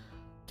know?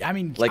 I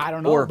mean, like, I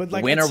don't know, or but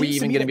like, when are we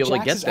even going to be able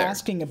to get there?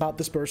 Asking about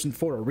this person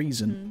for a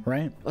reason,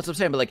 right? That's what I'm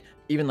saying. But like,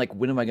 even like,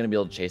 when am I going to be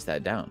able to chase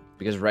that down?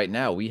 Because right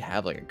now we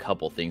have like a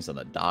couple things on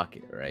the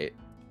docket, right?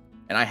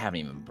 And I haven't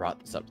even brought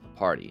this up to the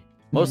party,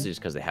 mostly just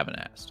because they haven't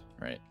asked,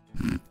 right?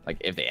 Like,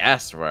 if they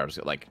asked where I was,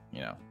 like,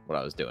 you know, what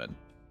I was doing,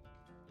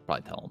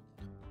 probably tell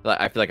them. But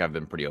I feel like I've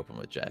been pretty open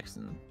with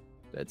Jackson.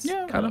 It's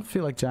kind I don't of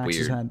feel like Jax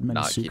has had many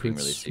not secrets. keeping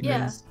really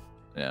secrets.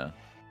 Yeah. Yeah.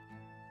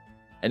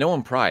 And no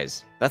one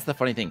pries. That's the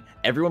funny thing.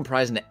 Everyone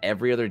pries into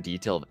every other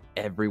detail of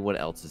everyone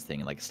else's thing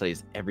and like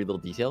studies every little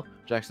detail.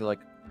 Jack's like,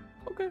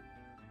 okay.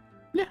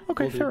 Yeah,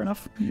 okay, fair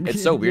enough.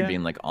 It's so weird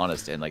being like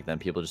honest and like then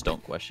people just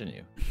don't question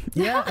you.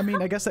 Yeah, I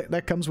mean, I guess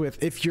that comes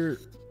with if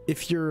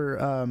if you're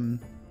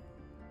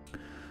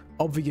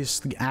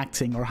obviously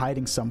acting or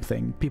hiding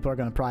something, people are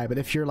gonna pry. But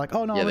if you're like,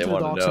 oh no, I went to the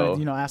docks and,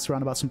 you know, asked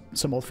around about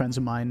some old friends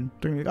of mine,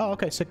 they're gonna be like, oh,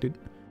 okay, sick dude.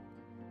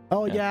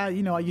 Oh yeah,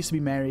 you know, I used to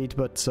be married,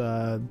 but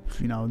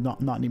you know,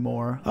 not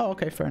anymore. Oh,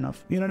 okay, fair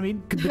enough. You know what I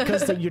mean?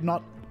 Because you're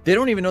not. They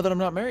don't even know that I'm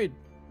not married.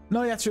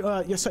 No, yeah, true.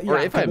 Yes, or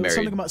if I'm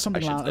married,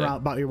 something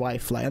about your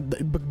wife,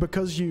 like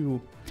because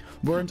you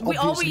weren't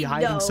obviously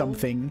hiding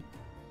something.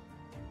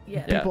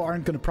 Yeah. People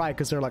aren't gonna pry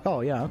because they're like,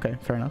 oh yeah, okay,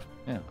 fair enough.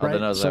 Yeah. All they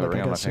know is I have a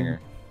ring on my finger.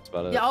 That's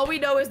about it. Yeah, all we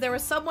know is there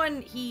was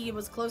someone he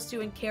was close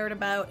to and cared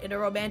about in a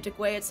romantic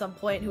way at some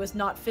point who is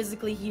not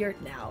physically here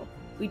now.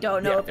 We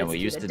don't know if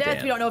it's due to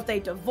death. We don't know if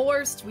they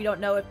divorced. We don't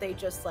know if they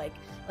just like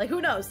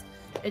who knows?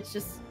 It's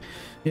just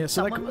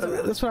so like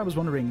that's what I was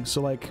wondering.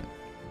 So like,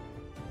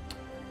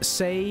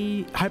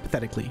 say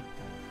hypothetically,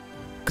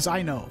 because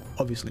I know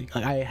obviously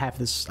I have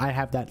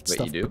that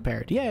stuff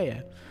prepared.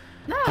 Yeah.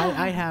 No.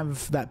 I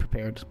have that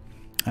prepared.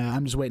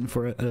 I'm just waiting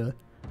for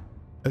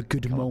a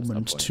good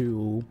moment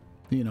to,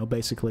 you know,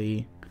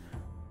 basically.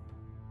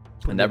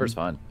 Never's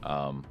fine.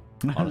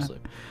 Honestly.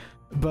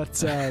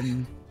 But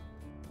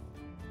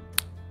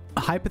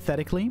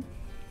hypothetically,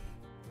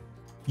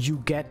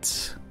 you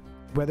get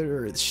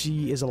whether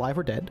she is alive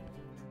or dead,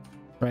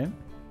 right?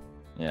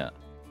 Yeah.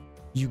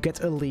 You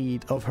get a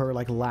lead of her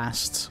like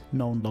last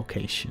known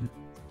location.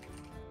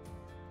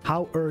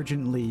 How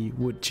urgently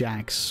would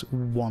Jax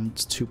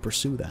want to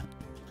pursue that?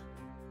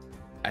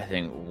 I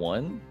think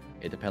one,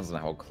 it depends on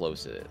how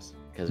close it is.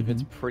 Because if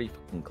it's pretty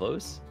fucking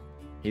close,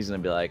 he's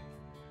gonna be like,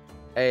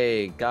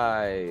 hey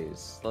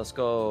guys, let's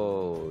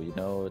go. You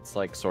know, it's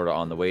like sort of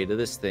on the way to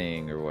this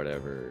thing or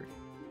whatever.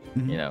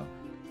 You know,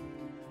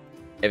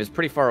 if it's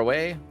pretty far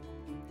away,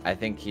 I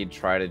think he'd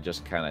try to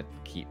just kind of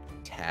keep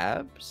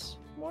tabs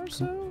more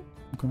so.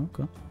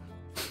 Okay.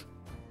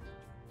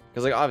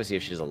 Because like obviously,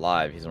 if she's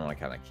alive, he's gonna want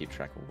to kind of keep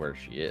track of where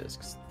she is.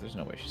 Because there's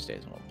no way she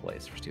stays in one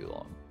place for too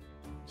long.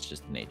 It's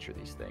just the nature of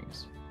these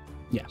things.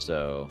 Yeah.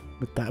 So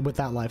with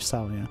that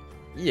lifestyle, yeah.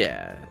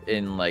 Yeah,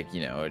 and like,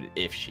 you know,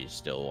 if she's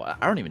still,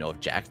 I don't even know if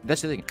Jax.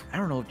 That's the thing. I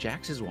don't know if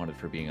Jax is wanted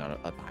for being on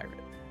a pirate.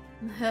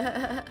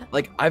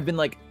 Like I've been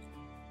like,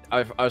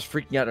 I was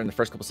freaking out in the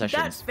first couple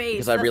sessions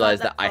because I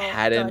realized that I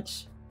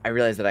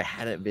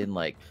hadn't been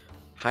like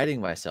hiding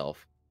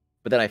myself.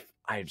 But then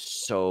I'm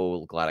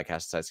so glad I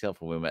cast aside skill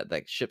when we met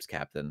like ship's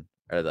captain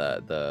or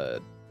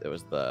it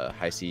was the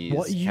high seas.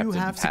 What you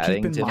have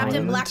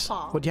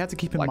to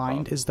keep in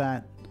mind is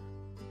that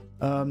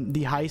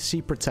the high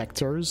sea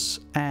protectors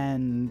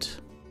and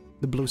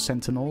the blue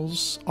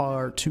sentinels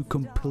are two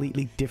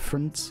completely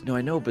different. No,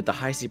 I know, but the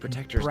high sea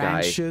protectors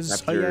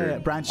branches.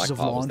 Branches of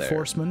law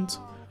enforcement.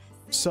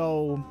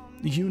 So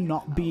you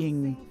not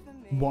being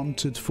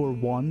wanted for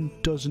one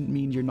doesn't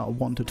mean you're not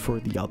wanted for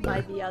the other.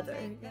 By the other.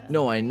 Yeah.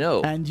 No, I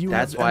know. And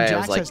Jax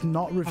has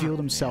not revealed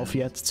himself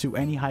yet to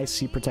any high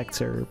sea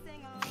protector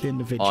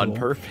individual on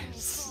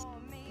purpose.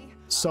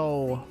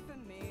 So,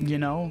 you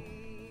know.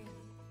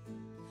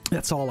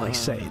 That's all I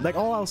say. Like,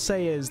 all I'll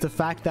say is the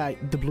fact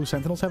that the Blue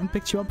Sentinels haven't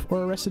picked you up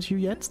or arrested you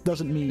yet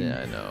doesn't mean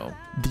I know.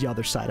 The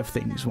other side of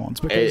things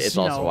won't. Because, it's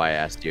also why I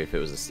asked you if it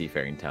was a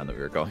seafaring town that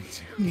we were going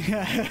to.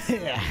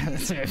 Yeah.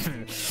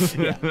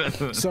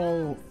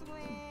 So,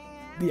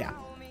 yeah.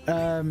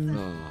 I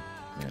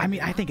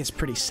mean, I think it's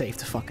pretty safe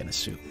to fucking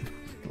assume.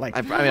 Like,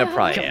 I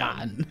probably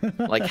am.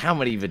 Like, how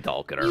many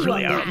Vidalcan are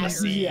really out in the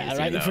seas? Yeah,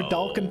 right.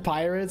 Vidalcan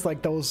pirates,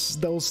 like those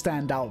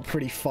stand out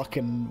pretty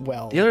fucking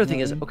well. The other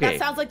thing is, okay, that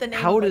sounds like the name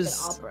of an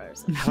opera or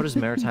something. How does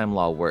maritime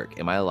law work?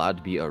 Am I allowed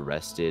to be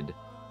arrested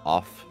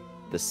off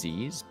the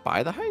seas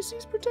by the high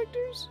seas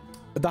protectors?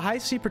 The high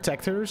sea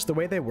protectors, the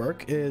way they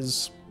work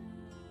is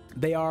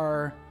they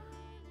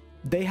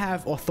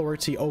have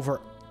authority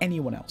over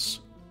anyone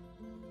else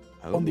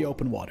on the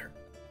open water.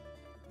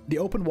 The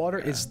open water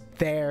is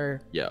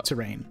their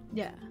terrain.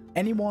 Yeah.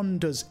 Anyone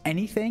does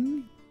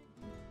anything,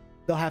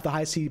 they'll have the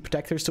high sea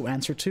protectors to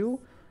answer to.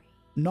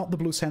 Not the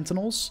Blue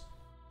Sentinels,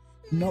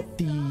 not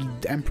the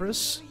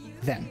Empress,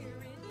 them.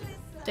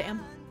 Damn.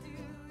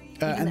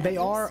 And they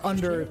are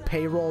under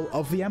payroll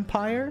of the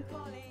Empire,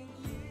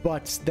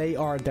 but they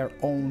are their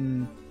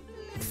own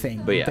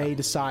thing. But they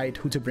decide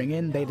who to bring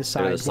in. They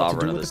decide what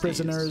to do with the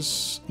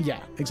prisoners.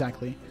 Yeah,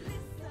 exactly.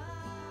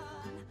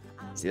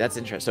 See, that's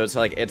interesting. So it's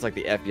like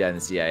the FBI and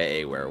the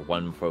CIA, where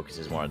one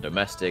focuses more on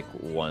domestic,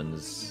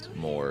 one's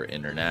more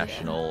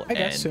international, I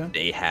guess, and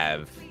they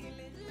have.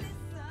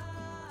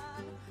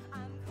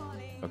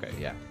 Okay,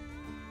 yeah.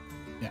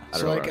 Yeah.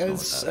 So like,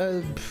 as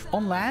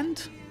on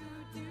land,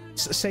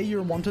 say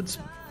you're wanted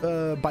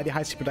by the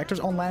high sea protectors.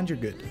 On land, you're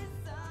good. Okay.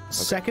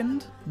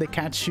 Second, they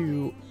catch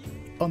you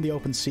on the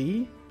open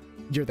sea,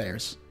 you're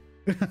theirs.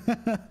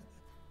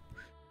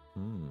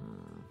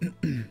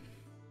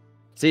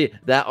 See,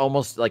 that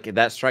almost like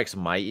that strikes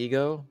my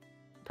ego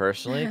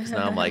personally, because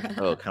now I'm like,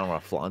 oh, kind of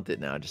want to flaunt it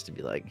now, just to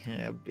be like,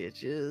 yeah,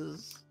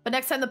 bitches. But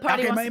next time the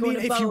party wants to go to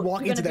if boat, you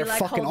walk into their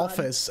fucking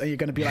office and you're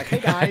gonna be like, hey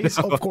guys,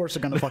 of course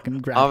they're gonna fucking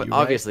grab you.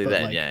 Obviously, right?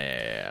 then, like,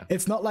 yeah.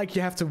 It's not like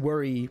you have to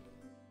worry,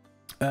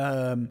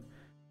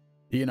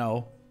 you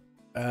know,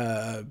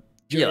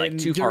 Yeah, like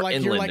too far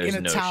inland, you're like there's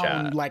in a no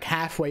town, shot. like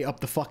halfway up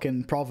the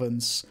fucking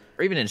province.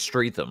 Or even in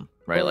Streatham,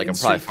 right? Or Like in I'm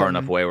probably far Streatham.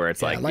 enough away where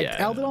it's Like yeah.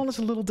 Eldon is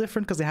a little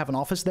different because they have an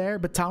office there,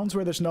 but towns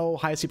where there's no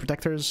high sea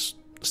protectors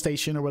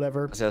station or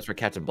whatever. So that's where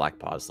Captain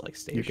Blackpaw's like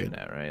stationed good.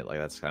 at, right? Like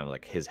that's kind of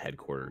like his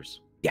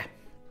headquarters. Yeah,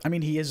 I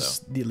mean he is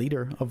the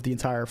leader of the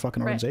entire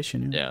fucking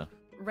organization. Yeah.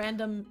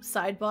 Random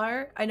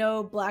sidebar. I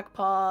know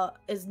Blackpaw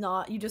is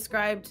not. You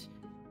described.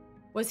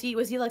 Was he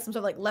like some sort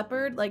of like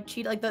leopard, like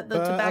cheetah, like the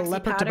tabaxi a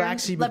leopard pattern?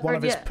 tabaxi, but one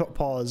of his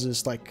paws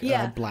is like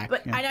black.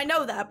 But I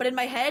know that. But in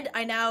my head,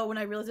 when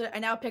I realized it, I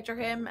now picture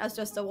him as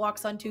just a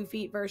walks on 2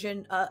 feet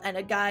version and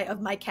a guy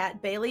of my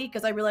cat Bailey,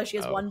 because I realize she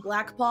has one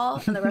black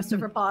paw and the rest of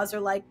her paws are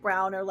like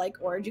brown or like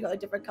orange, you got like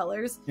different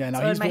colors. Yeah, no,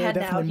 so he's in my head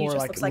definitely now, more he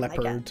like just looks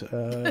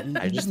leopard.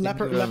 I just think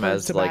leopard of him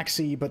as,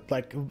 tabaxi, but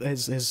like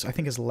his I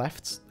think his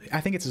left.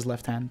 I think it's his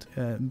left hand.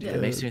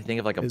 It makes me think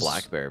of like a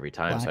black bear every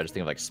time, so I black. just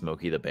think of like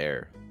Smokey the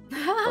Bear,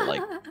 or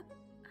like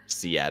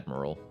Sea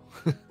Admiral.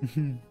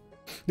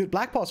 Dude,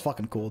 Blackpaw's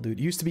fucking cool, dude.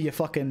 Used to be a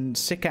fucking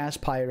sick ass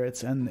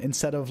pirate, and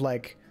instead of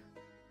like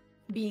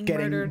being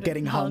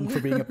getting hung for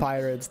being a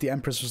pirate, the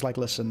Empress was like,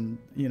 listen,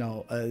 you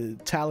know,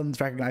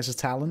 talent recognizes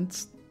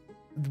talent.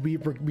 We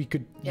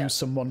could use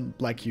someone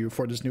like you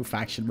for this new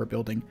faction we're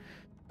building.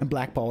 And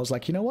Blackpaw was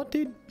like, you know what,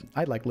 dude?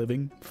 I like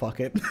living.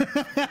 Fuck it.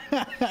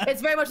 It's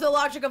very much the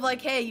logic of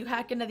like, hey, you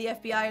hack into the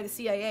FBI or the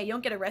CIA, you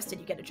don't get arrested,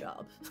 you get a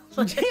job.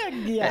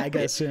 yeah, I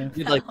guess. Yeah.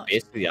 He's like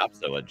basically the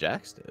opposite of what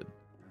Jax did.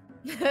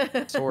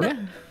 Sort of.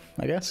 Yeah,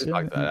 I guess. We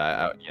talked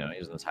about that. You know, he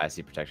was in this high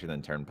sea protection,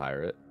 then turned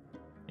pirate.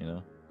 You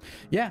know.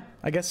 Yeah,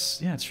 I guess.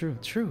 Yeah, true.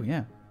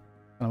 Yeah.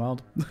 Kind of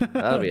wild.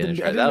 That'll be I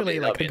interesting. didn't really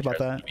like think about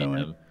that. To meet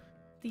him.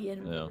 The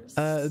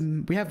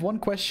inverse. We have one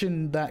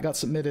question that got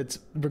submitted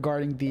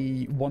regarding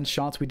the one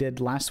shot we did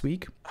last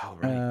week. Oh,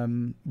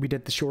 right. We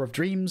did the Shore of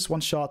Dreams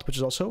one shot, which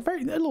is also a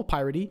little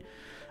piratey.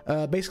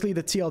 Basically,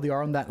 the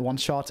TLDR on that one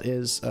shot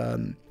is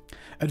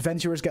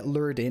adventurers get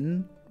lured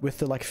in with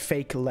the like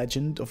fake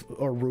legend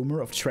or rumor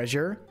of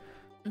treasure,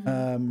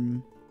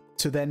 to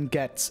then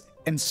get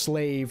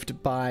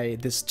enslaved by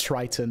this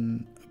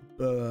Triton.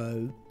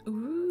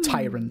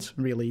 Tyrant,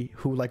 really,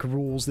 who like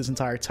rules this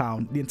entire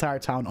town, the entire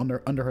town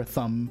under her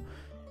thumb.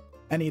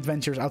 Any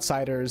adventurers,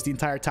 outsiders, the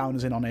entire town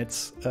is in on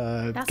it.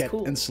 Get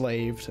cool.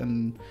 enslaved,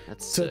 and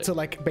to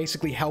like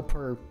basically help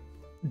her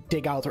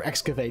dig out or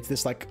excavate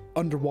this like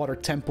underwater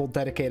temple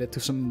dedicated to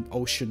some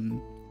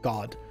ocean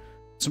god,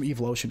 some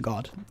evil ocean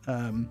god.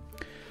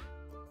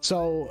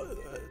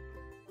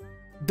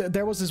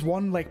 There was this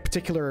one like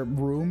particular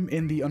room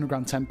in the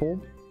underground temple.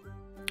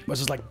 It was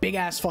this like big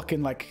ass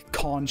fucking like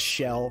conch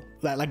shell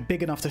that like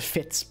big enough to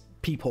fit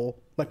people,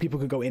 like people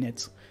could go in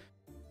it.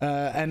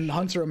 And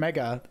Hunter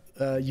Omega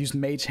used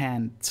Mage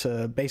Hand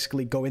to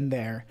basically go in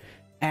there.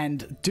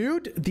 And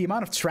dude, the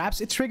amount of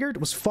traps it triggered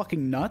was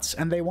fucking nuts.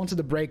 And they wanted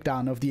a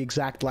breakdown of the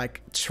exact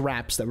like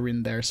traps that were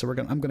in there. So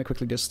I'm gonna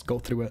quickly just go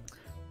through it.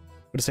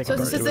 So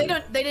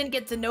they didn't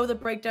get to know the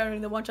breakdown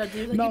during the one shot.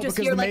 Like, no, you just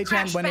because hear, the like, Mage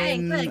Hand went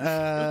in,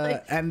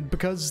 like, and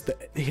because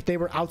they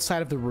were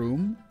outside of the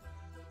room.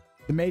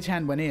 The Mage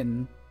Hand went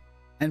in,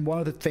 and one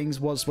of the things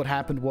was what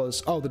happened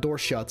was, the door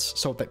shuts,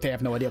 so that they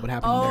have no idea what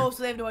happened in there. Oh,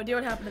 so they have no idea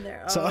what happened in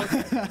there. So,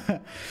 okay.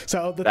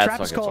 So the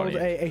trap's called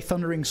a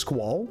Thundering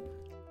Squall,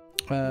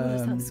 which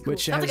sounds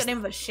has like a name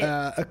of a ship.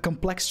 A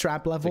complex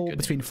trap level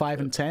between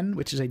 5 and 10,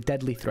 which is a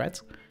deadly threat.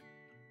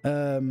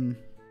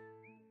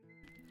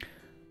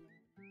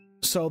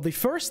 So the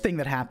first thing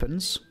that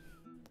happens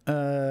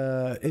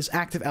is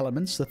active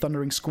elements. The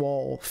Thundering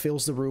Squall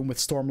fills the room with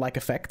storm-like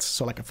effects,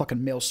 so like a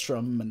fucking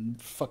maelstrom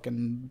and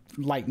fucking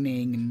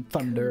lightning and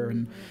thunder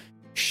and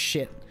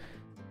shit.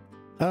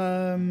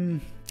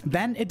 Then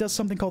it does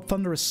something called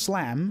Thunderous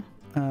Slam,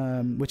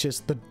 which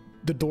is the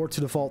door to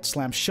the vault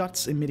slams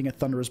shut, emitting a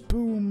thunderous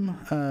boom.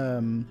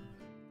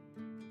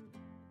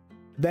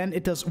 Then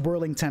it does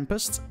Whirling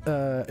Tempest.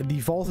 The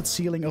vaulted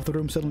ceiling of the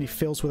room suddenly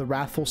fills with a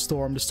wrathful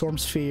storm. The Storm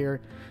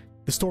Sphere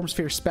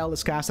spell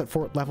is cast at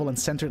 4th level and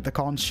centered at the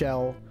conch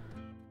shell.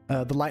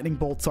 The lightning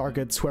bolt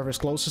targets whoever is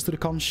closest to the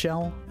conch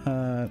shell.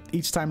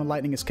 Each time a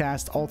lightning is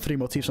cast, all 3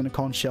 motifs on the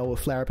conch shell will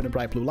flare up in a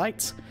bright blue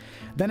light.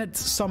 Then it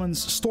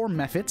summons Storm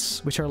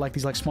Methods, which are like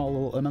these like small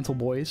little elemental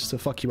boys to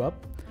fuck you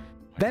up.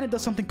 Then it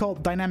does something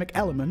called Dynamic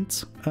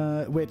Element,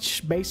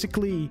 which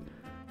basically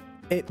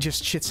it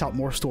just shits out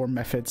more Storm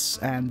Methods,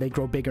 and they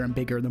grow bigger and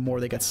bigger the more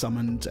they get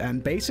summoned.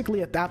 And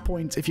basically at that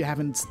point, if you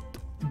haven't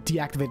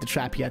deactivated the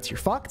trap yet, you're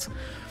fucked.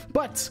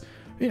 But,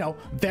 you know,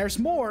 there's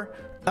more.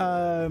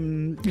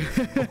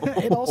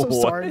 It also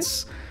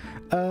starts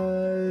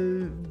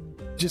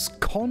just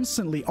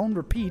constantly on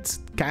repeat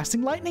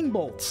casting lightning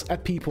bolts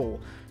at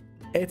people.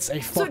 It's a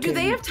fucking... So do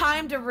they have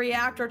time to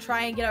react or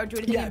try and get out or do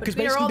anything? Yeah, because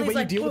basically the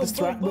way you deal with this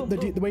trap,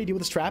 the way you deal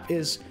with this trap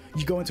is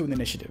you go into an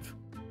initiative,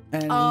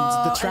 and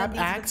the trap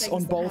acts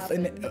on both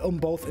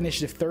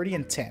initiative 30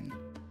 and 10.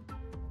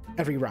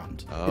 Every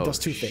round, it does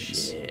 2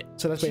 things.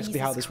 So that's basically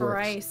how this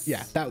works.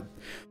 Yeah,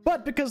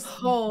 but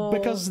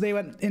because they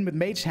went in with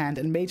Mage Hand,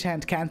 and Mage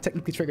Hand can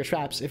technically trigger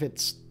traps if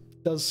it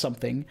does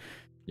something.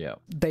 Yeah.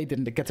 They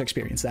didn't get to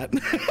experience that.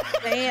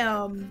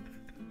 Damn.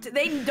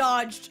 They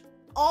dodged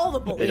all the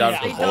bullets. They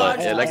dodged the bullet.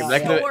 Yeah, like,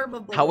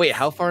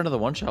 how far into the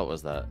one shot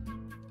was that?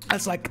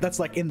 That's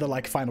like in the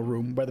like final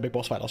room where the big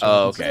boss fight also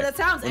Oh, happens. okay. So that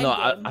sounds No,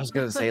 endgame. I was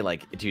gonna say,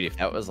 like, dude, if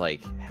that was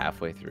like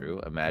halfway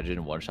through,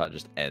 imagine one shot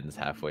just ends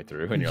halfway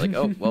through, and you're like,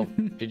 oh well,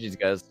 GG's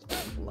guys.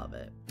 Love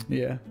it.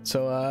 Yeah.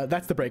 So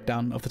that's the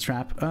breakdown of the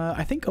trap.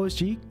 I think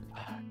OSG.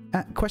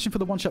 Question for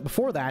the one shot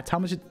before that: How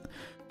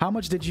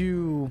much did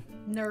you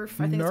Nerf.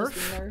 I think it's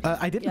supposed to be nerf.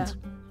 I didn't.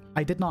 Yeah.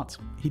 I did not.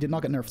 He did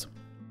not get nerfed.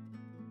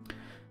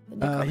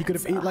 He could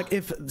have, like,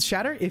 if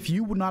Shatter, if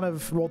you would not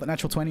have rolled that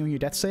natural 20 on your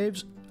death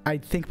saves, I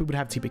think we would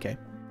have TPK.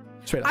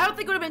 Straight up. I don't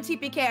think it would have been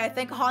TPK. I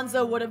think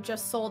Hanzo would have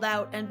just sold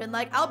out and been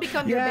like, I'll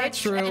become your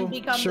bitch and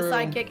become the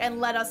sidekick and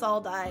let us all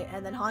die,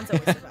 and then Hanzo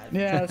would survive.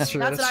 Yeah, that's true.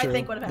 That's what I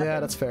think would have happened. Yeah,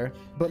 that's fair.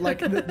 But like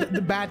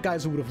the bad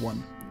guys would have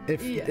won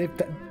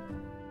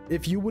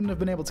if you wouldn't have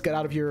been able to get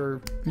out of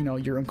your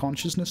your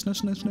unconsciousness.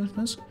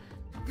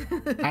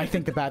 I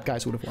think the bad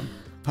guys would have won,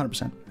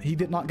 100%. He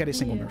did not get a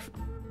single nerf.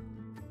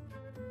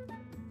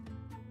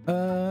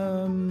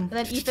 And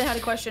then Ethan had a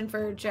question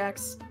for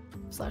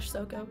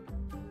Jax/Soko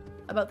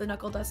about the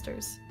knuckle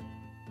dusters.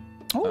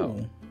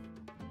 Oh.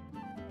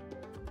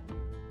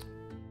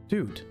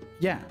 Dude,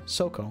 yeah,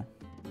 Soko.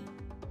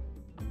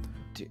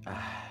 Dude,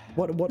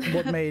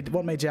 What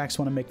made Jax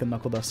want to make the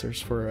knuckle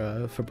dusters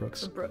for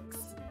Brooks? For Brooks.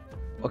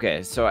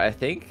 Okay, so I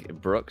think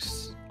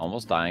Brooks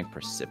almost dying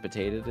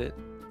precipitated it.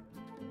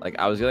 Like,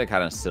 I was gonna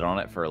kind of sit on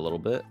it for a little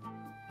bit.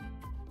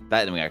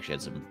 That, and we actually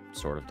had some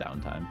sort of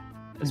downtime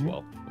as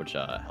well, which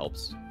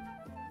helps.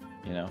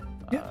 You know,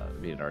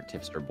 being an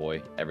artificer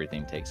boy,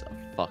 everything takes a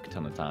fuck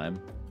ton of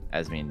time,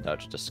 as me and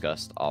Dutch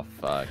discussed off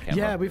camera.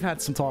 Yeah, we've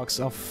had some talks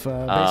of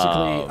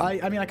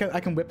basically. I mean, I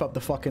can whip up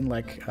the fucking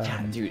like.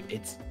 Yeah, dude,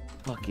 it's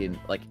fucking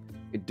like.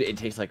 It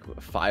takes like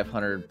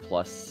 500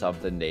 plus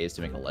something days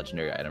to make a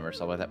legendary item or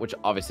something like that, which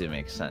obviously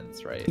makes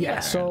sense, right?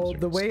 Yeah. So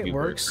the way it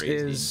works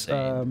is,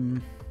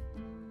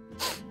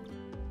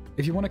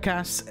 if you want to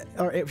cast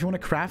or if you want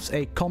to craft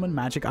a common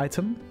magic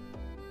item,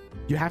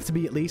 you have to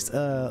be at least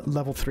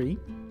level 3.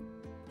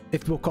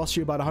 It will cost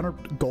you about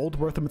 100 gold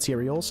worth of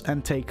materials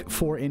and take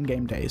 4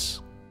 in-game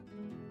days.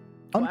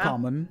 Wow.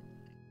 Uncommon,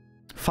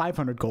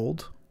 500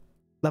 gold.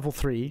 Level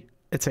 3,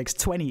 it takes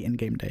 20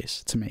 in-game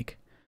days to make.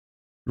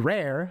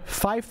 Rare,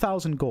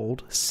 5,000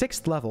 gold,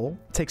 6th level,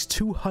 takes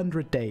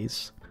 200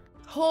 days.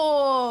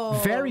 Oh.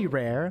 Very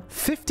rare,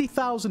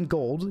 50,000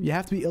 gold, you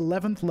have to be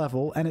 11th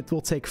level, and it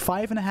will take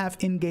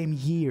 5.5 in-game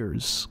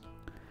years.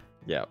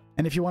 Yeah.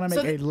 And if you want to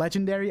make a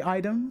legendary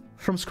item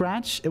from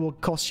scratch, it will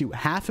cost you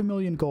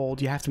 500,000 gold,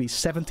 you have to be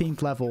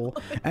 17th level,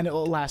 and it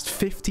will last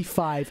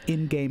 55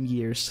 in-game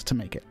years to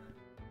make it.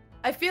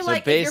 I feel so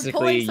like basically, if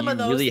you're pulling some of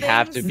those really things,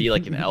 have to be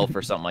like an elf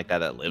or something like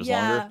that lives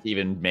longer to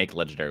even make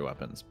legendary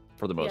weapons,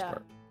 for the most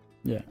part.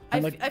 Yeah.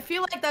 I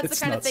feel like that's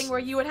the kind of thing where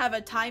you would have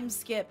a time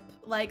skip,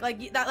 like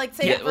that, like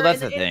say. Yeah, well, that's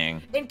the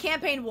thing. In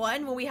campaign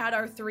 1, when we had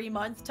our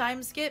 3-month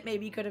time skip,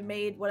 maybe you could have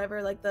made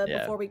whatever, like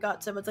before we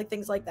got to, it's like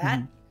things like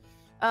that.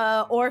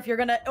 Or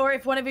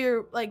if one of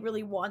you like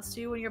really wants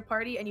to in your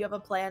party and you have a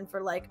plan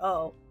for like,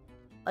 oh,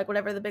 like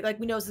whatever the big, like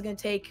we know this is gonna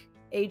take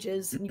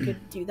ages, and you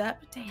could do that.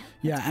 But damn.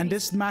 Yeah, and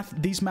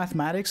these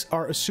mathematics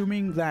are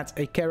assuming that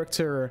a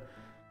character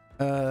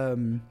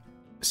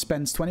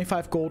spends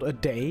 25 gold a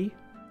day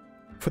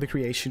for the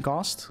creation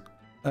cost,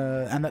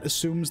 and that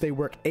assumes they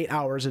work 8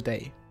 hours a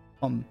day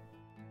on.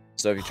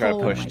 So if you try to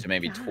push to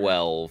maybe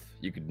 12,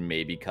 you could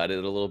maybe cut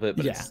it a little bit.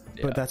 But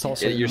but that's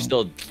also you're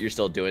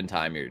still doing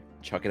time. You're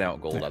chucking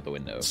out gold out the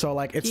window. So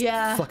like it's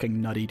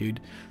fucking nutty, dude.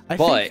 I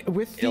but think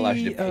with it allows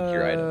you to pick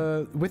your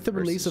item with the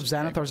release of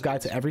Xanathar's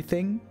Guide to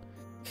Everything,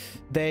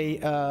 they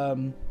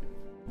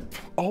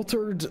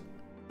altered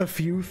a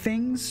few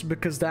things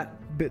because I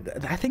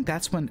think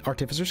that's when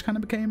Artificers kind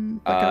of became.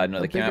 Like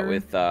no, they came out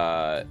with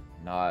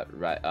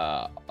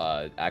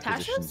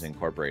Acquisitions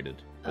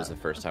Incorporated. It was the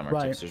first time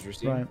Artificers were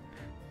seen. Right.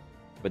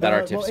 But that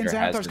Artificer in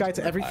Xanathar's Guide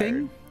to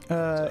Everything,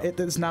 so. It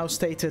is now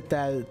stated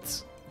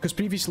that because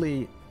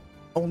previously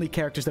only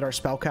characters that are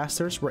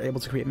spellcasters were able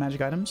to create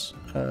magic items.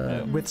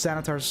 With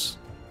Xanathar's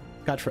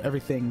Guide for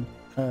Everything,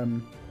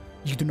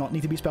 you do not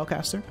need to be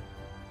spellcaster,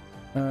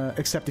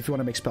 except if you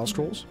want to make spell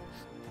scrolls.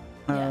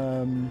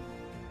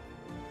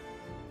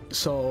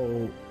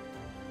 So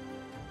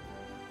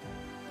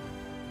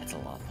that's a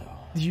lot,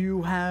 though.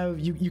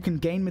 You can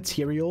gain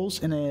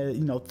materials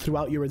in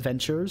throughout your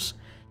adventures.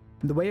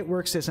 And the way it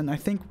works is, and I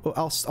think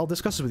I'll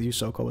discuss it with you,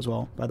 Soko, as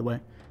well. By the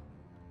way,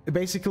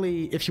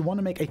 basically, if you want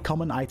to make a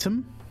common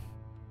item,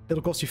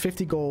 it'll cost you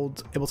 50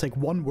 gold. It will take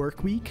 1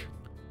 work week,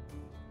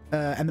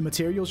 and the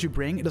materials you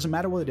bring, it doesn't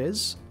matter what it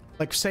is.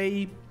 Like,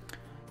 say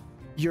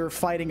you're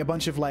fighting a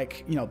bunch of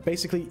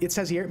basically it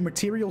says here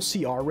material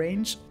CR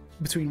range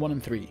between 1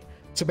 and 3.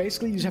 So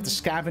basically, you just have to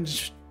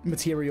scavenge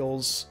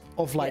materials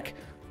of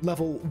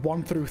level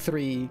 1 through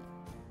 3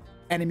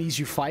 enemies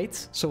you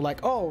fight. So we're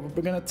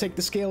gonna take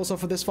the scales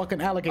off of this fucking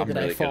alligator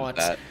that I fought.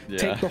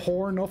 Take the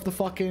horn off the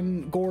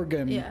fucking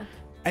gorgon,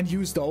 and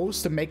use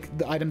those to make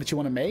the item that you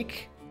want to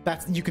make.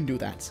 you can do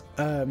that.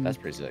 That's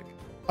pretty sick.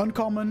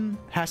 Uncommon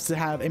has to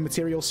have a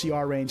material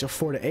CR range of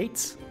 4 to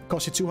 8.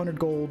 Costs you 200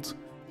 gold.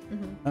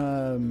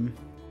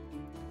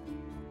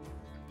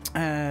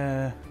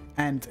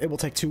 And it will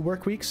take 2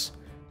 work weeks.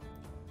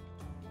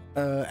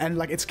 And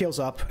like it scales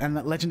up, and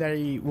that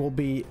legendary will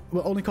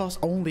only cost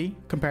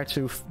compared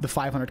to the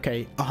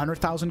 500k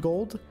 100,000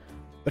 gold,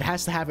 but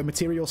has to have a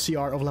material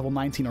CR of level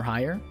 19 or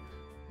higher.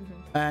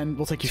 And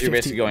we'll take you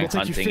 50. We'll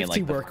take you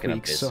 50 work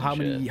weeks. So how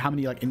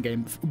many like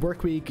in-game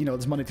work week? You know,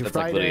 it's Monday through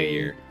Friday. Like a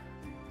year.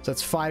 So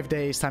that's 5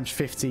 days times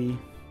 50.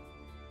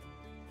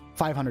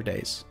 500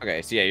 days.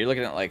 Okay, so yeah, you're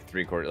looking at like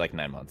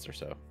 9 months or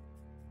so.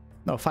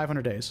 No,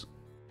 500 days.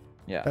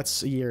 Yeah.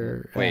 That's a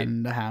year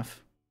and a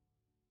half.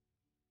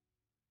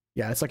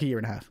 Yeah, it's like a year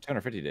and a half.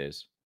 250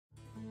 days.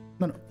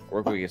 No.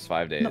 Work week is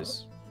 5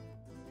 days.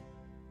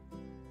 No.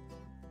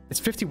 It's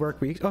 50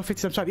 work weeks. Oh,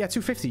 50. I'm sorry. Yeah,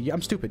 250.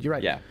 I'm stupid. You're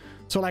right. Yeah.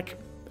 So like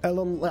a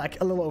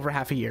little over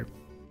half a year,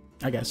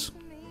 I guess.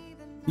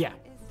 Yeah.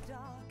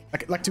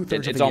 Like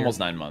 2/3. It's almost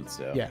 9 months.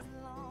 So. Yeah.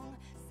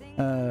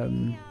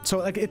 So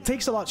like it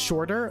takes a lot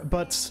shorter,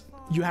 but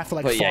you have to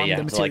like farm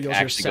the materials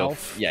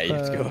yourself. You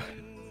just go.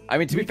 I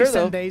mean, to be fair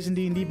though, 10 days in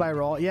D&D by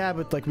raw. Yeah,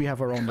 but like we have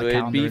our own like, it'd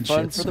calendar be and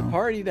fun shit, for the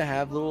party to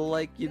have little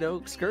like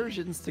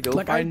excursions to go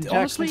find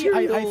honestly,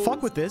 I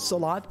fuck with this a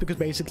lot because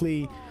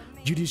basically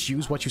you just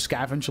use what you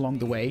scavenge along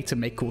the way to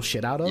make cool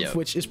shit out of,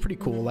 which is pretty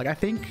cool. Like I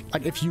think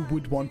like if you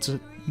would want to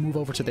move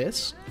over to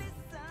this,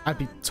 I'd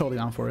be totally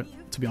down for it,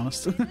 to be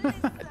honest.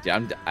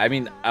 I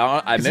mean,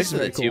 I mix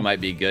with it too might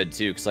be good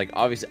too, because like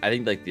obviously I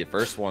think like the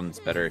first one's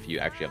better if you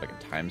actually have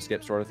like a time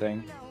skip sort of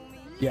thing.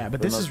 Yeah,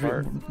 but this is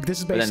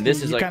basically then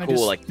this is like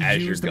cool, like as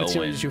you're use the going,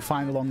 materials you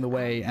find along the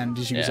way and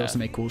just use those to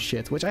make cool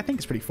shit, which I think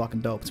is pretty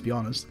fucking dope, to be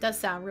honest. Does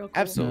sound real cool.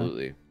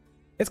 Absolutely. Yeah.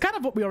 It's kind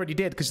of what we already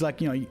did, because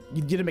like you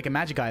didn't make a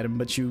magic item,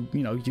 but you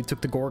took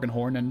the Gorgon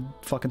horn and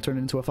fucking turned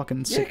it into a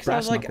fucking sick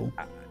brass knuckle.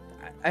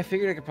 I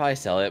figured I could probably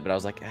sell it, but I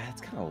was like,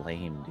 it's kind of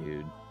lame,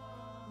 dude.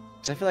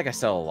 Because I feel like I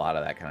sell a lot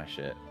of that kind of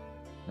shit.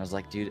 And I was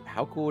like, dude,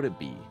 how cool would it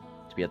be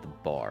to be at the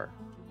bar?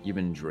 You've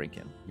been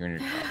drinking. You're in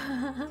your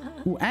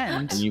cup. Ooh,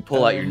 and you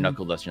pull out your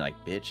knuckle dust and you're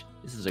like, bitch,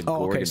 this is a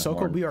Gorgon Soko,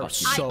 horn. we are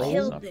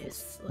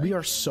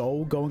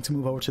so going to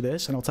move over to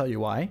this, and I'll tell you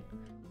why.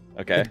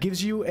 Okay. It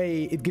gives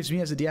me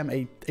as a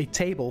DM a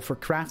table for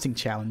crafting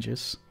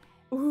challenges.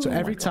 Ooh, so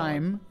every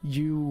time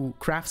you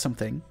craft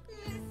something,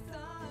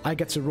 I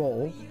get to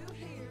roll,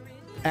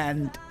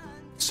 and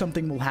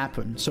something will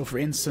happen. So for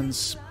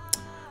instance,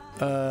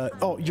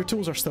 your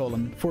tools are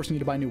stolen, forcing you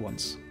to buy new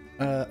ones.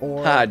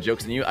 Or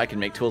jokes on you, I can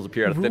make tools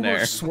appear out of thin air.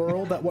 Rumors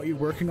swirl that what you're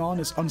working on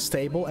is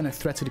unstable and a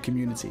threat to the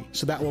community.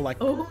 So that will like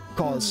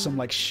cause some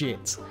like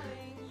shit.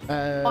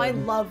 I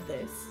love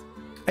this.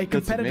 A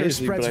competitor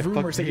spreads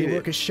rumors that your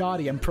work is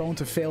shoddy and prone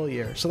to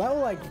failure. So that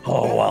will like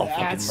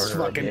that's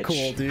fucking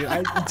cool, dude.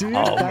 That's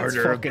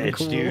murder fucking a bitch,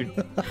 cool. dude.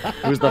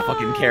 Who's the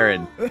fucking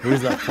Karen?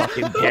 Who's the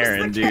fucking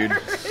Karen, dude?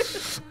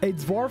 A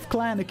dwarf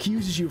clan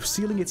accuses you of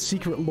stealing its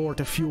secret lore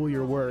to fuel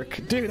your work.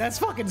 Dude, that's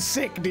fucking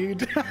sick,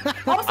 dude.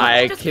 Also,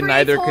 I can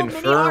neither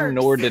confirm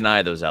nor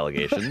deny those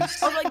allegations.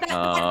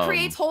 That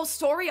creates whole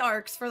story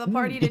arcs for the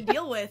party to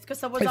deal with, because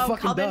someone's all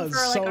coming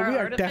for like our we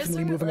are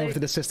definitely moving over to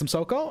the system,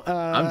 Soko.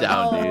 I'm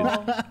down,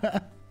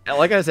 dude. And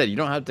like I said, you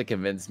don't have to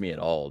convince me at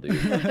all, dude.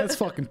 That's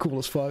fucking cool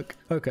as fuck.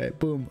 Okay,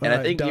 boom. And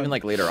I think even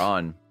like later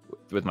on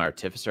with my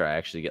artificer, I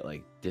actually get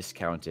like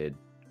discounted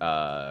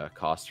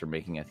cost for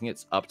making. I think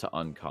it's up to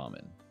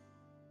uncommon.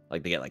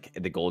 Like they get like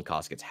the gold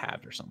cost gets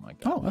halved or something like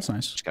that. Oh, that's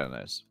nice. It's kind of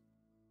nice.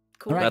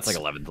 Cool. Right. That's like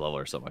 11th level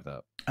or something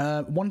like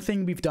that. One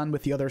thing we've done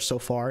with the others so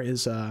far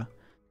is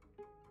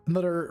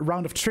another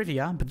round of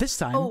trivia, but this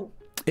time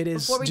it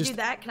is. Before we do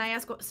that, can I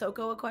ask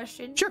Soko a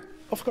question? Sure,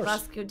 of course.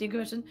 Ask a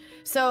question.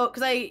 So,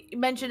 because I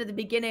mentioned at the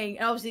beginning,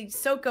 and obviously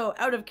Soko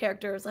out of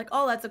character is like,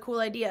 oh, that's a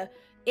cool idea.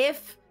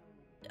 If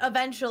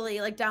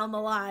eventually, like down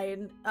the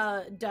line,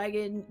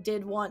 Daigen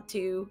did want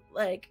to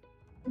like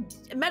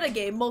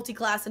metagame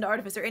multi-class into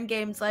artificer in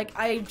games, like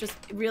I've just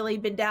really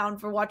been down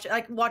for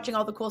watching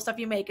all the cool stuff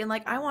you make, and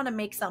like I want to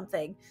make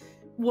something.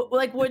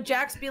 Like would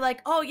Jax be like,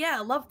 oh yeah,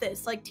 I love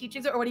this, like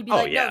teachings, or would he be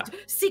no,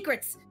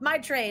 secrets, my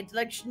trade,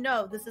 like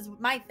no, this is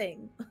my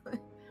thing?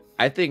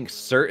 I think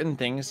certain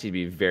things he'd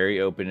be very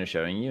open to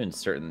showing you, and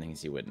certain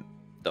things he wouldn't.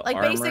 The like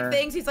armor, basic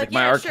things, he's like,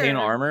 my yeah, arcane sure.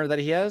 armor that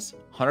he has,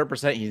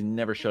 100%, he's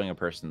never showing a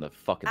person the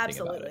fucking thing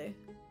about it.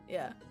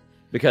 Yeah.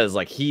 Because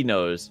like he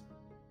knows,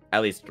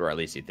 at least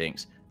he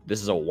thinks,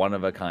 this is a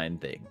one-of-a-kind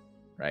thing,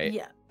 right?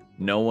 Yeah.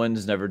 No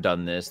one's never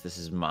done this. This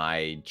is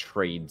my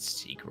trade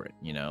secret,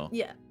 you know?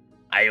 Yeah.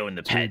 I own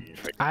the patent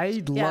for this.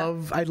 I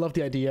love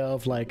the idea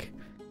of like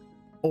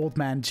old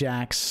man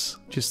Jax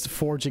just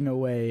forging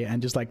away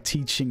and just like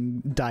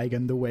teaching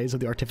Daigen the ways of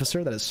the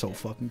artificer. That is so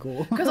fucking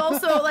cool. Because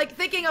also like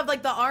thinking of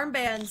like the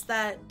armbands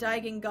that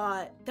Daigen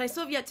got that I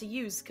still have yet to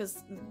use,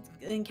 because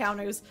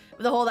encounters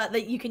the whole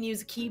that you can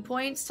use key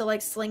points to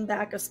like sling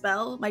back a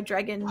spell, my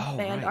dragon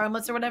band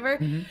armlets or whatever.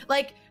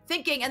 Like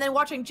thinking and then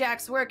watching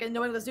Jack's work and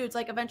knowing those dudes,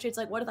 like eventually it's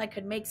like, what if I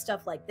could make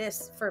stuff like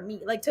this for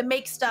me, like to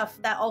make stuff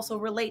that also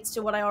relates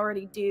to what I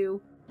already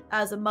do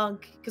as a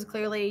monk, because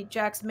clearly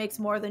Jax makes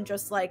more than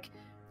just like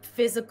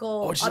physical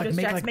Or just like objects.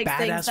 make Jax like makes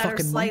things badass that are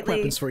fucking monk slightly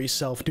weapons for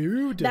yourself,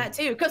 dude. that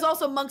too, because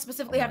also monks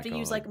specifically Oh have my to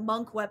use God. like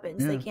monk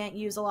weapons. They Yeah. can't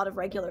use a lot of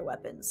regular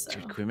weapons. So.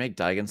 Dude, can we make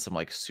Daigen some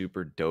like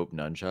super dope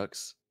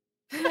nunchucks?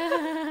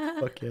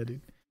 Fuck yeah,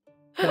 dude.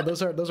 No,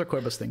 those are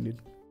Korba's thing, dude.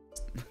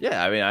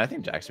 Yeah, I mean, I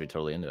think Jax would be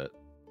totally into it.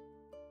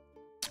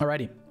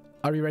 Alrighty,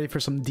 are we ready for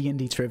some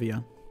D&D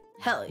trivia?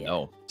 Hell yeah.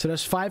 No. So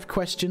there's 5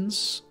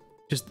 questions,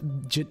 just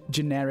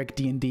generic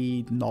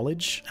D&D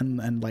knowledge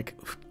and like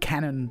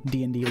canon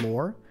D&D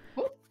lore.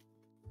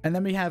 And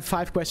then we have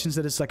 5 questions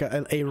that is like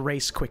a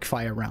race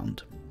quickfire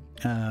round.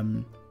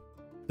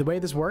 The way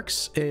this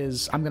works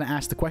is I'm going to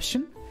ask the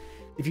question.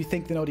 If you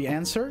think they know the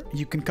answer,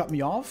 you can cut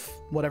me off,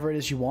 whatever it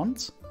is you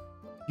want.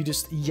 You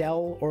just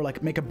yell or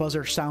like make a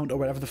buzzer sound or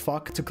whatever the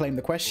fuck to claim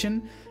the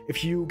question.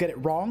 If you get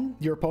it wrong,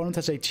 your opponent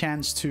has a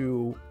chance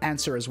to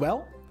answer as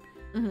well.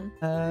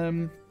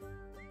 Mm-hmm.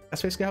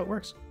 That's basically how it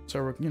works.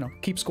 So, you know,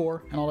 keep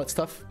score and all that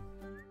stuff.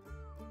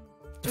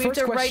 Do we have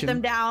to write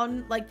them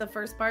down, like the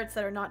first parts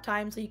that are not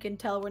timed, so you can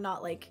tell we're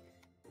not like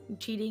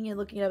cheating and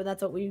looking up?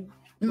 That's what we.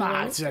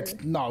 Nah,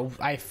 no.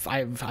 I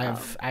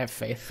have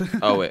faith.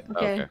 Oh wait.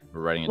 Okay. Okay.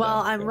 We're writing it down. Well,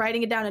 I'm Okay.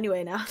 writing it down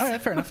anyway now. All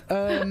right, fair enough.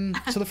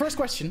 So the first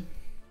question,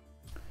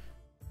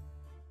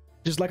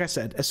 just like I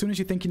said, as soon as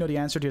you think you know the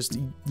answer, just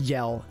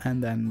yell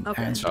and then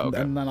answer, Oh,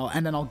 okay. and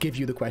then I'll give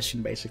you the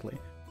question basically.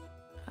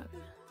 Okay.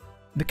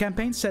 The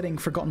campaign setting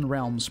Forgotten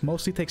Realms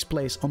mostly takes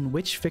place on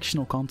which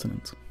fictional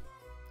continent?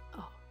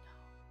 Oh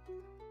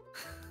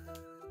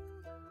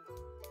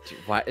Dude,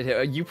 why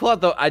you pull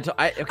out the?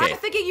 Okay. I'm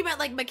thinking you meant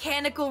like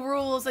mechanical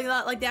rules, like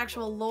that, like the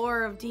actual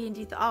lore of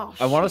D&D. Oh,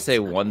 I want to shit. say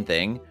one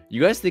thing.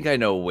 You guys think I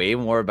know way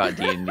more about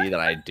D&D than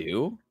I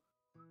do?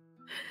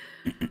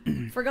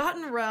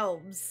 Forgotten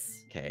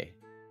Realms. Okay.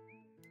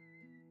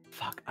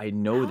 Fuck, I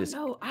know this.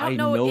 I don't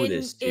know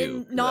this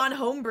too. in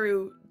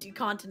non-homebrew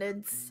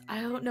continents. I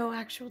don't know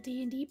actual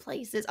D&D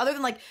places other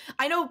than like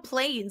I know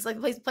planes, like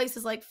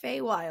places like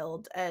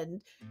Feywild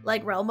and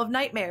like Realm of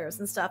Nightmares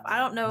and stuff. I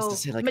don't know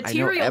say, like, I know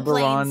material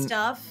plane Eberron-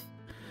 stuff.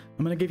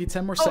 I'm gonna give you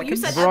 10 more Oh, you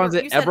seconds. said Eberron's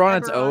its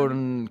Eberron.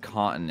 own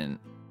continent.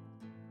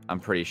 I'm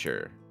pretty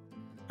sure.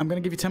 I'm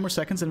gonna give you 10 more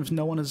seconds, and if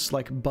no one is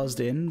like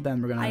buzzed in,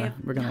 then we're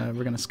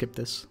gonna skip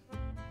this.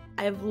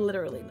 I have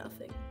literally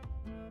nothing.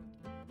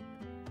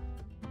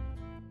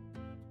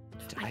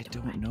 I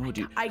don't know,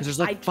 dude. I- Because there's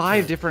like I-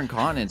 5 different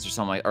continents or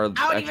something. Like, or I don't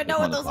actually, even it's know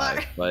more what than those 5,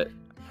 are. But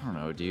I don't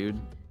know, dude.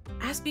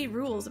 Ask me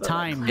rules about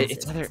Time. Like,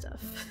 It's classes and either-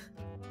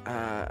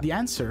 stuff. The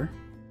answer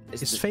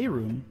It's is the-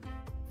 Faerun.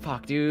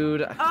 Fuck,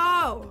 dude. Oh,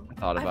 I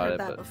thought I've about heard it,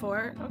 that but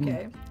before.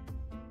 Okay.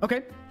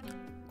 Okay.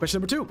 Question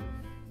number 2.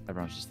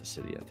 Eberron's just the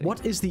city, I think.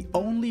 What is the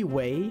only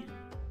way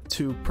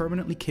to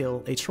permanently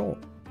kill a troll?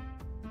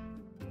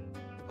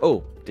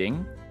 Oh,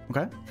 ding.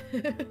 Okay.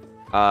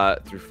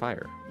 Through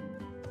fire.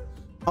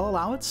 I'll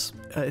allow it.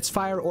 It's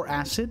fire or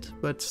acid,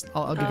 but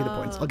I'll give you the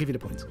points. I'll give you the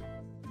points.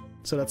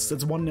 So that's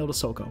 1-0 to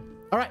Soko.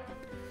 All right.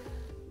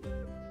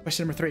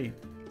 Question number 3.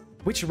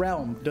 Which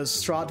realm does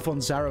Strahd von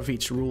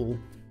Zarovich rule?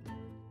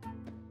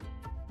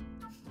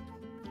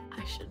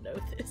 I should know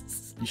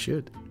this. You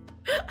should.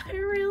 I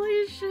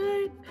really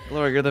should.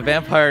 Laura, you're the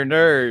vampire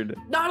nerd.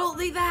 Not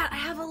only that, I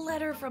have a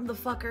letter from the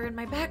fucker in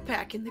my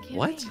backpack in the campaign.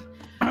 What?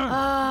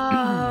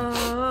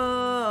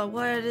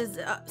 What is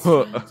it?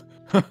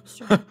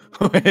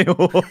 Wait,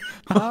 hold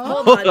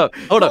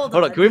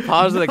up. Can we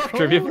pause the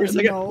trivia for a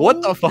second? No,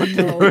 What the fuck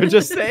did Laura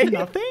just say?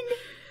 Nothing?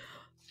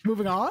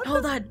 Moving on?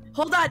 Hold on.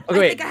 Okay, I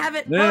wait. think I have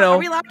it. No. Are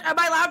we allowed? Am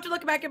I allowed to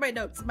look back at my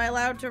notes? Am I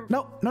allowed to?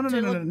 No.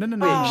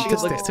 Oh.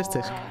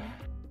 Tisk.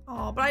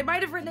 Oh, but I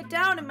might have written it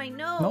down in my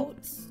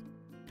notes.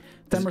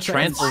 10 more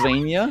seconds.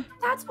 Transylvania?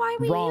 That's why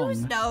we Wrong.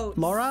 use notes.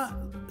 Laura,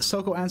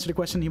 Soko answered the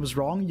question. He was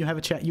wrong. You have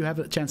a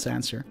chance to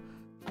answer.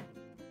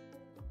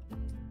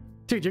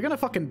 Dude, you're gonna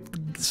fucking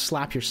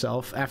slap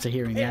yourself after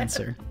hearing the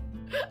answer.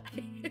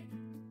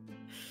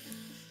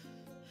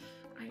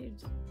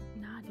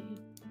 Nah, dude.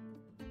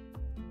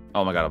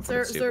 Oh my god, I'm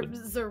fucking stupid.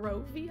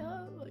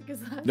 Zerovia? Like, is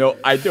that? No,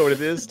 I know what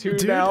it is too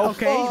Dude, now.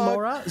 okay, Fuck.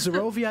 Laura,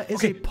 Zerovia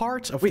is a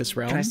part of this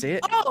realm. Can I say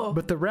it? Oh!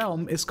 But the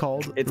realm is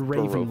called It's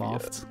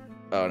Ravenloft.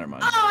 Oh, never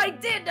mind. Oh, I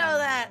did know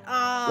that.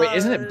 Oh, Wait,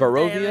 isn't it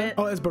Barovia? damn it.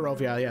 Oh, it's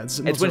Barovia, yeah. It's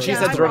It's when she Zerovia.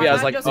 said I'm Zerovia, wrong, I was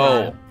I'm like, just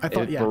oh, wrong. I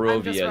thought, yeah. Barovia.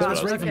 I'm just is wrong. what I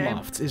It's was Okay.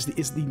 Ravenloft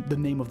is the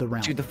name of the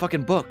realm. Dude, the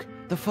fucking book.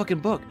 The fucking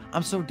book.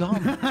 I'm so dumb.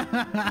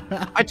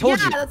 I told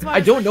Yeah, you. that's why I I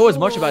was don't like, know as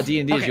much oh. about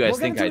D&D as you guys we're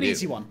think gonna I do an do.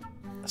 easy one.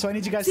 So I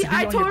need you guys See, to be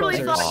I on totally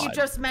your thought buzzers. you God.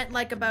 just meant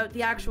like about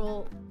the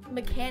actual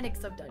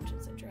mechanics of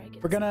Dungeons and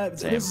Dragons. We're gonna.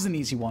 Same. This is an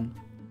easy one.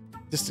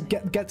 Just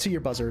get to your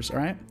buzzers, all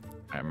right?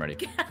 I'm ready.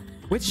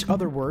 Which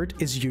other word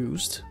is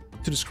used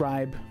to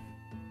describe,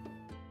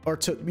 or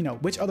to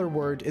which other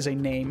word is a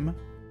name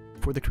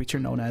for the creature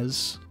known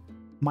as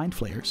mind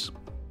flayers?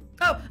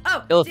 Oh.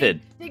 Illithid.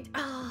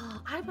 Oh,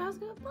 I was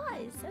gonna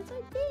buzz. That's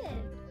what I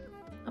did.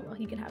 Oh well,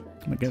 he can have that.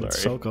 I'm gonna give it to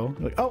Sorry. Soko.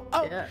 Like, oh.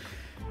 Yeah.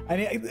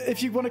 And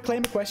if you want to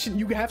claim a question,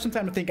 you have some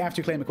time to think after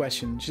you claim a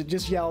question.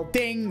 Just yell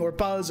ding or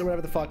buzz or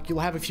whatever the fuck. You'll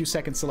have a few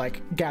seconds to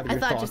like gather your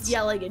thoughts. I thought just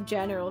yelling in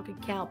general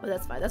could count, but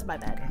that's fine. That's my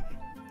bad.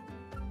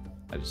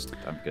 I'm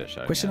good at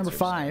shouting. Question number answers.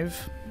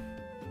 5.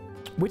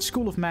 Which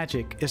school of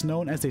magic is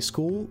known as a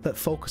school that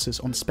focuses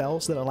on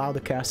spells that allow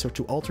the caster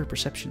to alter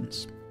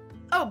perceptions?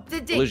 Oh,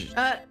 ding. Illusion.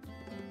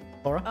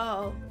 Laura?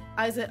 Oh,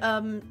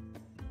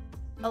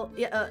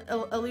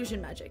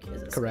 illusion magic.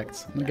 Is it?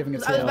 Correct. I'm giving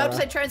it to I was about to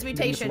Laura. say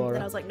transmutation, Laura.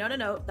 then I was like,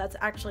 no, that's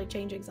actually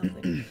changing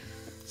something.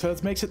 So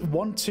that makes it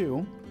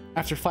 1-2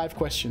 after 5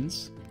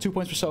 questions. 2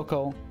 points for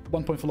Soko,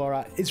 1 point for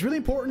Laura. It's really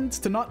important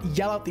to not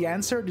yell out the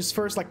answer. Just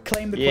first like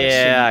claim the question.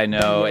 Yeah, I then know.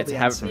 yell It's the a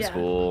habit answer. from Yeah.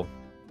 school.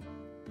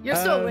 You're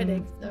still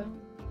winning, so.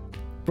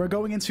 We're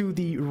going into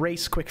the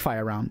race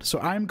quickfire round. So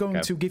I'm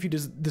going to give you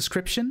this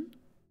description,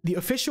 the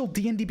official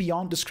D&D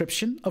Beyond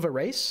description of a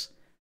race,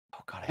 Oh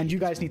god. and you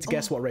guys need to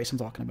guess what race I'm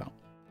talking about.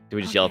 Do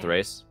we just yell at the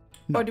race?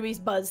 No. Or do we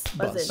buzz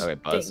Buzz. in? Okay,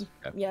 buzz. Ding.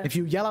 Okay. Yeah, If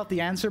you yell out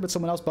the answer but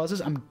someone else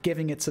buzzes, I'm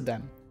giving it to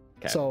them.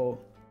 Okay. So,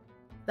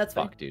 that's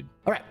fine. Fuck, dude.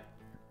 all right.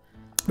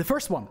 The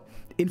first one.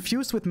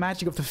 Infused with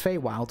magic of the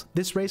Feywild,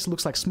 this race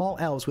looks like small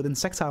elves with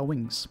insectile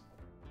wings.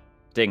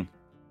 Ding.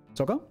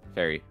 Soko?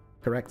 Fairy.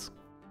 Correct.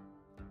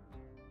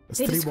 That's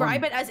They 3-1.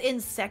 describe it as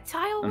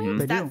insectile wings?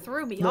 They That do.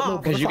 threw me Little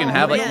off. Because you can Butterfly,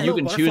 have like yeah. you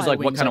can Little choose butterfly like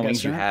what kind of wings, I wings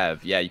guess, you right?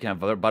 have. Yeah, you can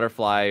have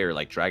butterfly or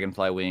like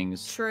dragonfly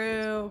wings.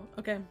 True.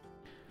 Okay.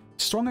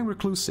 Strong and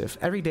reclusive,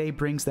 every day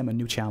brings them a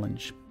new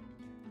challenge.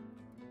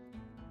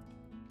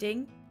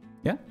 Ding.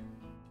 Yeah?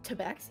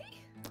 Tabaxi?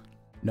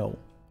 No.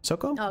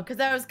 Soko? Oh, because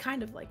that was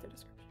kind of like the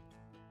description.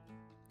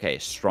 Okay,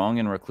 strong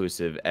and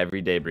reclusive.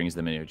 Every day brings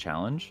them a new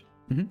challenge.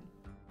 Mm-hmm.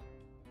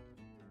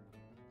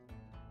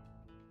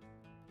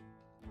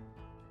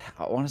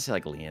 I want to say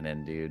like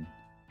Leonin, dude.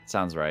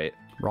 Sounds right.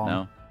 Wrong.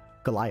 No.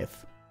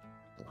 Goliath.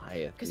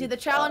 Goliath. Because see, dude. the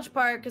challenge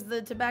part, because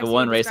the Tabaxi The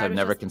one race described I've as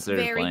never just considered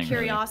very playing, really.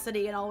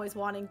 curiosity and always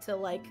wanting to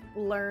like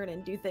learn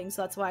and do things.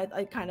 So that's why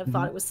I kind of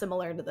thought it was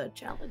similar to the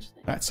challenge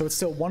thing. All right, so it's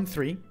still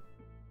 1-3.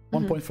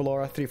 1 point for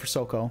Laura, 3 for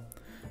Soko.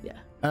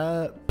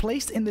 Yeah.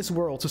 Placed in this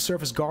world to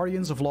serve as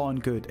guardians of law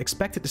and good,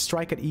 expected to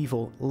strike at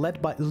evil,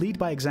 lead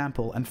by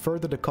example, and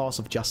further the cause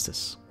of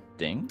justice.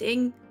 Ding.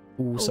 Ding.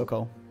 Ooh,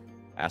 Soko.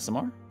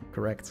 Asimar.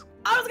 Correct.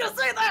 I was gonna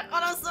say that,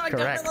 but I was so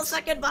Correct. a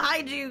millisecond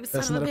behind you, That's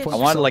son of a another bitch. point. I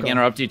wanted to like Soko.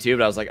 interrupt you too,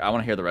 but I was like, I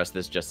want to hear the rest of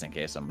this just in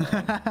case I'm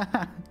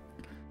wrong.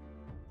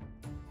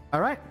 All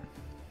right.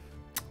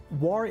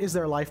 War is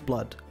their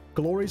lifeblood.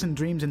 Glories and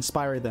dreams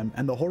inspire them,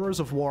 and the horrors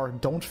of war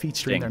don't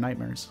feature in Ding. their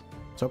nightmares.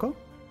 Soko?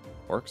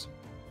 Orcs.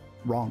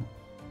 Wrong.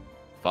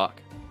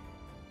 Fuck.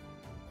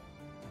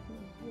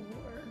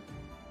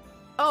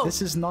 Oh,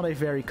 This is not a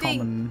very Ding.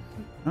 common...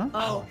 Huh?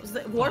 oh, was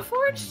it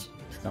Warforged?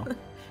 No.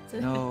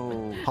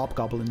 No.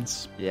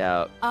 Hobgoblins.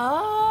 Yeah.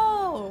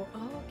 Oh,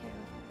 okay.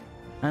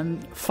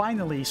 And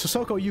finally, so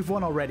Soko, you've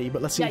won already,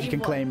 but let's see Yeah, if you can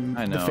you've won. claim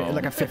I know.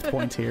 like a 5th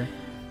point here.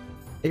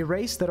 A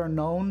race that are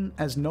known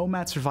as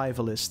nomad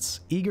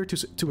survivalists, eager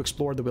to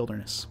explore the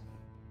wilderness.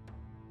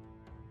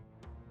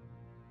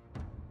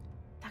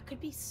 That could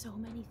be so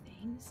many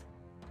things.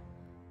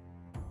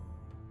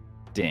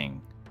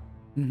 Ding.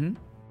 Mm-hmm.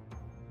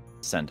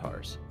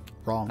 Centaurs.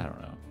 Wrong. I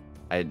don't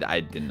know. I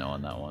didn't know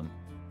on that one.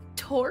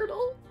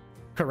 Turtle?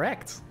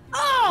 Correct.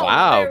 Oh,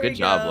 Wow, there we good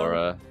job, go.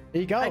 Laura.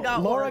 There you go. I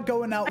got Laura one.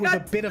 going out I with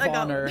got- a bit of I got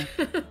honor.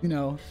 one. You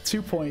know,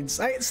 2 points.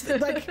 It's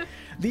like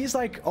these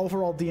like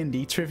overall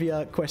D&D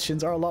trivia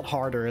questions are a lot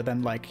harder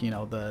than like, you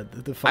know, the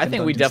I fucking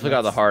think we Dungeon definitely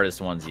got the Sluts.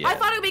 hardest ones yet. I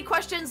thought it would be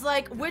questions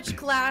like, which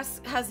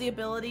class has the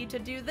ability to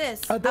do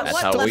this? That's At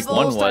what how week level,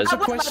 one was. At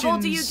what level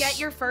do you Questions- get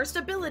your first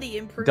ability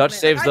improvement? Dutch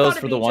saves I those thought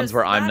for it'd the be ones just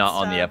where I'm that not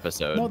on the stuff.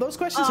 episode. No, those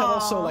questions have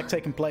also Aw. like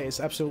taken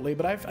place, absolutely.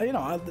 But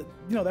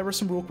there were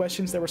some rule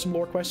questions, there were some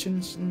lore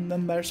questions, and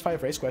then there's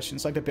 5 race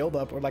questions. Like the build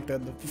up or like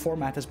the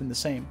format has been the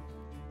same.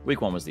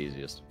 Week 1 was the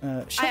easiest.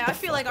 Shut I the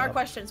feel like fuck our up.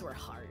 questions were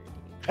hard.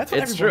 That's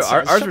what It's everyone true. says.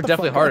 Ours Shut were the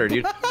definitely fuck harder, up.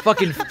 dude.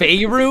 Fucking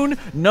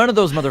Faerun? None of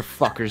those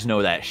motherfuckers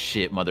know that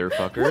shit, What do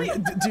motherfucker.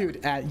 you-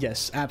 dude,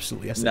 yes,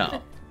 absolutely. Yes,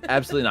 No,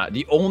 absolutely not.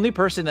 The only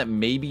person that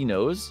maybe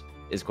knows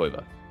is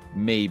Koiva.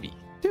 Maybe.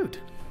 dude.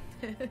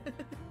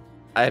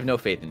 I have no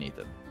faith in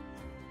Ethan.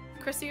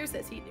 Christier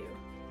says he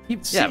knew.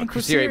 Yeah, but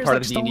Chris Siri, part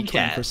of the D&D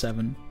cat.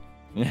 7.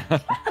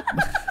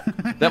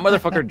 That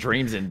motherfucker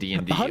dreams in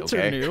D&D, Hunter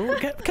okay? knew.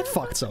 Get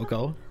fucked,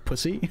 Soko,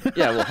 pussy.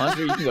 Yeah, well,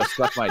 Hunter, you can go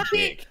suck my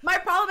dick. My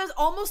problem is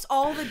almost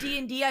all the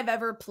D&D I've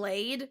ever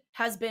played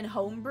has been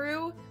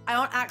homebrew. I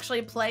don't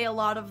actually play a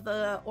lot of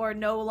or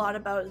know a lot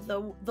about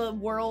the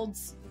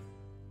worlds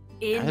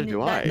Neither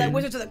do I. that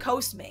Wizards of the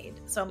Coast made.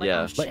 So I'm like,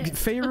 Yeah. oh shit. Like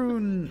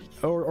Faerun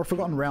or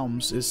Forgotten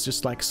Realms is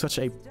just like such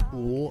a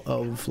pool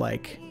of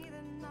like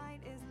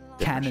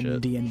canon shit.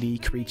 D&D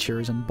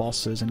creatures and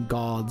bosses and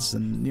gods,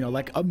 and you know,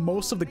 like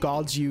most of the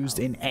gods used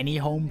in any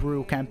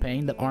homebrew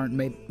campaign that aren't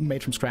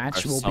made from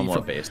scratch Are will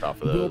somewhat based off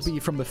of those.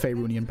 from the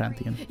Faerunian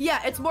pantheon.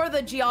 Yeah, it's more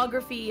the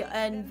geography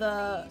and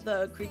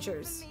the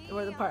creatures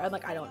or the part. I'm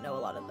like, I don't know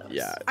a lot of those.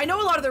 Yeah. I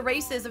know a lot of the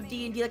races of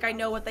D&D. Like I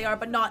know what they are,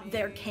 but not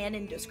their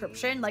canon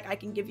description. Like I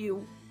can give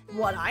you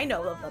what I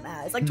know of them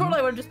as. Like totally,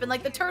 I would have just been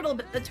like the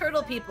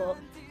turtle people.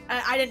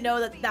 I didn't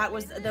know that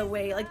was the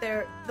way, like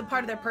the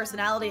part of their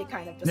personality it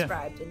kind of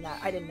described in that.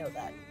 I didn't know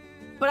that.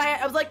 But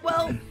I was like,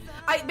 well,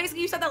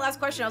 basically you said that last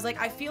question. I was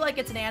like, I feel like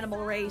it's an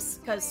animal race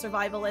because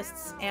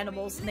survivalists,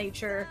 animals,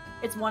 nature.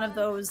 It's one of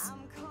those.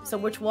 So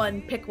which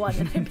one? Pick one,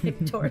 and I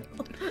picked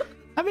turtle.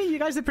 I mean, you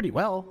guys did pretty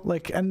well.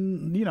 Like,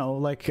 and you know,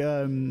 like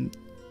the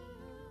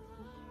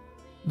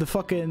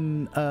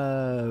fucking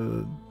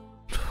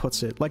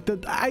what's it? Like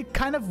I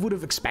kind of would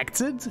have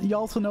expected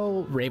y'all to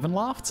know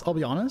Ravenloft. I'll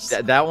be honest.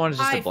 That one's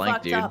just a blank,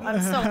 fucked dude. Up.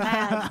 I'm so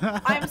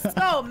mad. I'm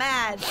so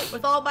mad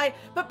with all my.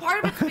 But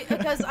part of it's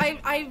because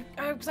I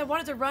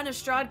wanted to run a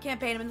Strahd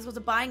campaign. I mean, this was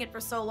buying it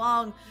for so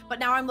long, but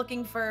now I'm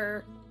looking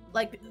for.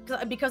 Like,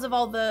 because of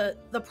all the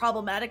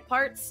problematic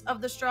parts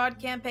of the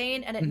Strahd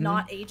campaign and it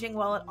not aging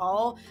well at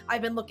all,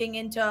 I've been looking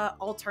into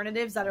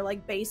alternatives that are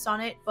like based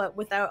on it, but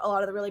without a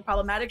lot of the really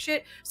problematic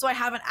shit. So I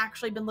haven't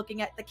actually been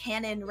looking at the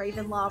canon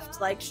Ravenloft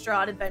like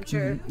Strahd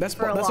adventure. That's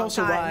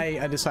also why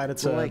I decided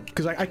to like,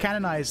 because I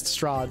canonized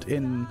Strahd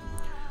in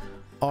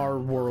our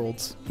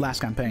world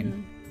last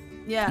campaign.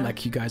 Yeah,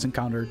 like you guys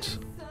encountered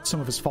some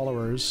of his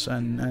followers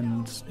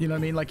and you know what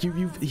I mean. Like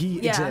he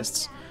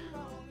exists.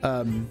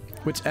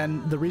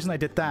 And the reason I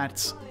did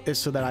that is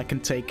so that I can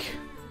take,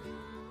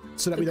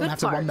 so that we don't have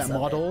to run that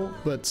model,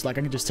 but like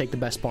I can just take the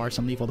best parts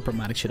and leave all the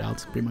problematic shit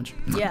out, pretty much.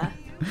 Yeah,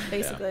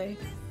 basically.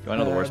 You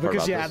wanna know the worst part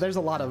because about this? there's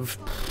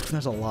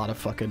a lot of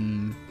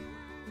fucking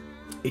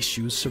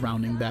issues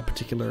surrounding that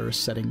particular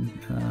setting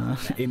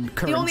in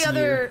current The only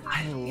other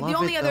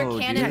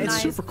canonized, canonized,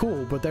 it's super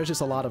cool, but there's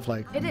just a lot of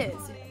like. It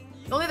is.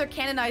 The only other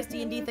canonized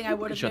D&D thing I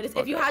would have did is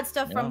if you had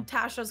stuff from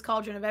Tasha's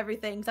Cauldron of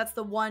Everything, that's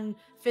the one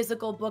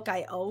physical book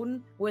I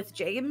own with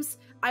James,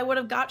 I would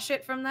have got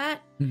shit from that.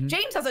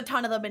 James has a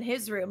ton of them in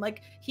his room.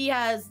 Like, he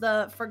has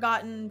the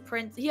Forgotten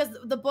Prince. He has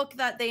the book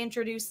that they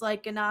introduced,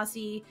 like,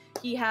 Ganassi.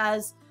 He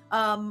has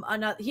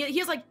another. He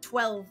has, like,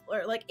 12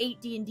 or, like, 8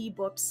 D&D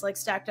books, like,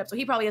 stacked up. So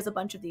he probably has a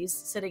bunch of these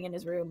sitting in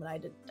his room, and I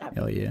didn't have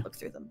to look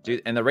through them.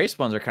 Dude, and the race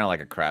ones are kind of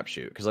like a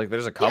crapshoot. Because, like,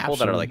 there's a couple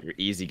that are, like,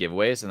 easy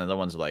giveaways, and then the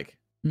ones are, like,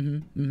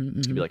 it's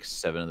gonna be like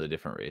 7 of the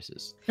different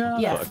races.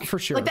 Yeah, for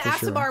sure. Like the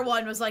Asabar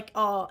one was like,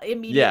 oh,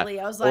 immediately.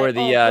 I was like, or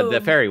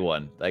the fairy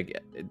one, like,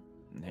 you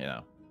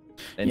know,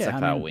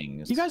 insectile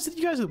wings. You guys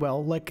did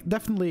well. Like,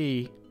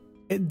 definitely,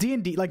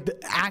 D&D, like the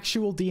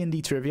actual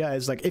D&D trivia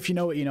is like, if you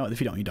know it, you know it.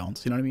 If you don't, you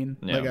don't. You know what I mean?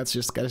 Yeah. Like that's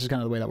just kind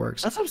of the way that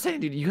works. That's what I'm saying,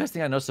 dude. You guys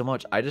think I know so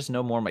much? I just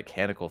know more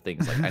mechanical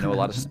things. Like I know a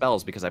lot of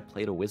spells because I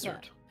played a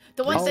wizard. Yeah.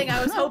 The one thing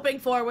I was hoping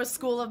for was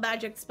School of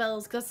Magic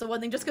spells, because the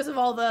one thing, just because of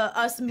all the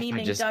us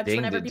memeing Dutch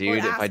whenever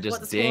people ask what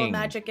the School of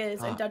Magic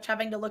is and Dutch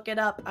having to look it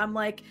up, I'm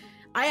like,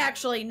 I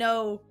actually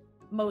know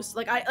most.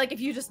 Like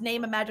if you just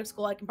name a magic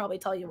school, I can probably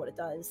tell you what it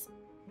does.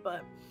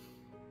 But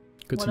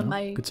good to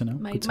know.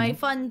 My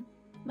fun,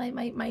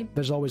 my.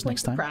 There's always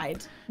next time.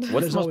 Pride.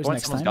 What's the most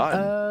points someone's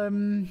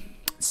gotten?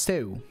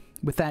 So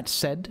with that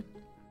said,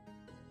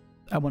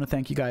 I want to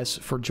thank you guys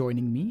for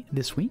joining me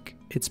this week.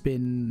 It's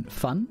been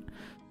fun.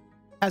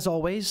 As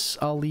always,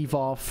 I'll leave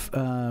off, you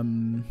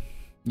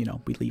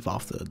know, we leave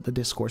off the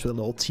discourse with a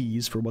little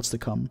tease for what's to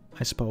come,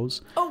 I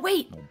suppose. Oh,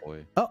 wait. Oh,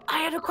 boy. Oh, I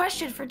had a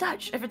question for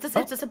Dutch. If it's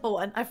a simple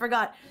one. I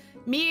forgot.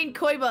 Me and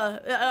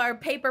Koiba are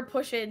paper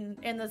pushing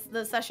in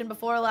the session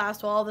before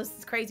last while all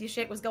this crazy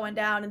shit was going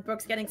down and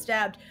Brooke's getting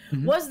stabbed.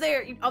 Was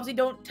there, obviously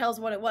don't tell us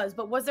what it was,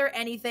 but was there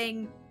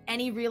anything,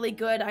 any really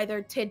good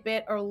either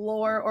tidbit or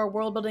lore or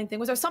world building thing?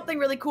 Was there something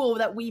really cool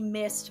that we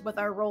missed with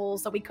our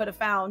rolls that we could have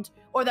found,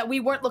 or that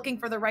we weren't looking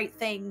for the right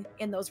thing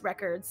in those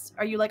records?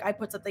 Are you like, I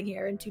put something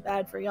here and too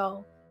bad for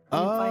y'all?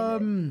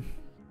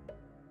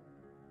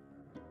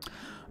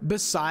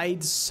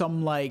 Besides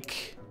some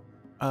like,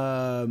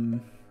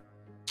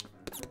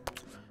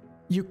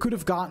 you could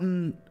have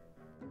gotten,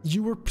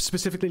 you were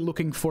specifically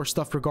looking for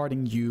stuff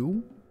regarding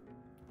you.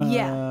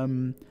 Yeah.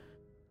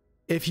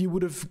 If you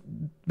would have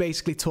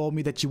basically told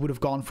me that you would have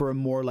gone for a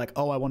more like,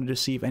 oh, I wanted to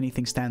see if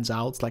anything stands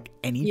out, like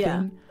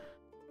anything,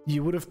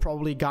 you would have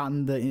probably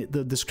gotten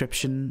the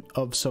description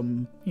of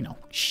some, you know,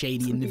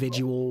 shady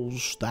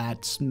individuals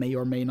that may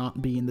or may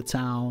not be in the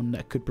town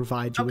that could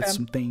provide you with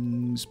some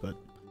things, but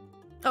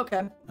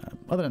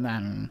other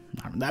than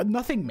that,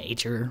 nothing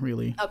major,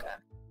 really. Okay.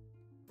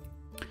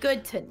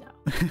 Good to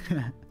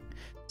know.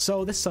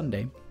 So this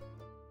Sunday,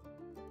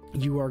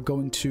 you are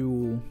going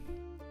to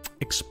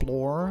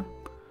explore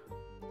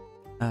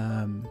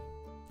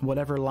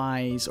whatever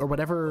lies or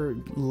whatever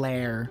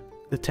lair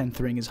the 10th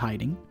ring is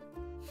hiding.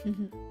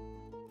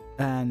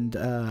 And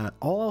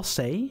all I'll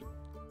say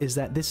is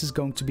that this is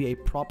going to be a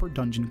proper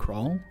dungeon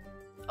crawl.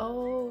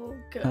 Oh,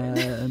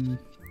 good.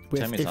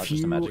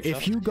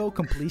 If you go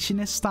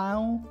completionist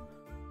style,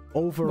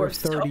 over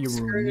 30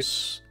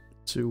 rooms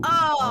to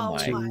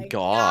my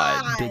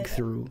god, dig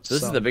through. So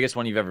this is the biggest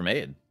one you've ever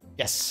made.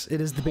 Yes, it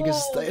is the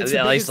biggest. It's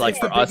at least like it's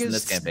for the us in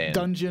biggest this campaign.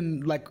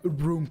 Dungeon like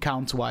room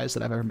count wise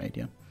that I've ever made.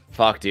 Yeah.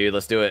 Fuck, dude,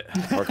 let's do it.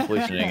 We're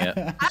completioning it.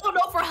 I don't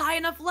know if we're high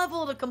enough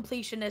level to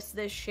completionist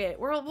this shit.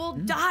 We'll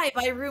die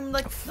by room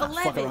like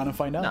 11. Fuck around and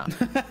find out.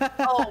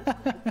 Oh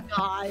my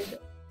god.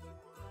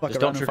 Just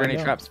don't trigger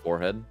any traps,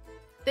 forehead.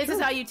 This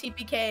is how you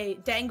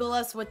TPK dangle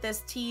us with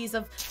this tease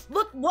of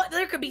look what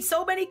there could be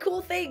so many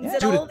cool things.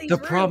 Dude, in all these the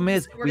problem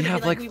rooms. is We're we gonna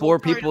have be like we 4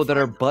 worked hard people to that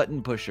are find-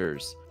 button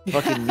pushers.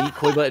 Fucking me,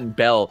 Koi Button,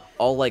 Bell,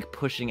 all like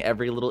pushing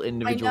every little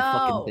individual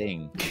fucking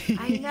thing.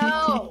 I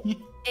know.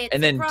 It's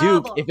And then a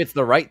Duke, problem. if it's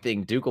the right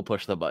thing, Duke will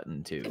push the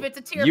button too. If it's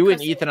a tier You and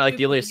person, Ethan are like Duke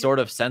the only will do sort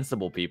of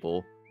sensible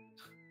people.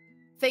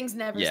 things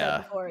never Yeah.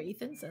 said before.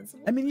 Ethan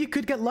sensible. I mean, you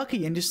could get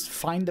lucky and just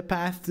find the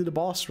path to the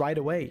boss right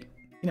away.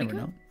 You never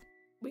know.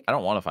 I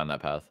don't want to find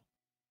that path.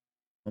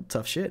 Well,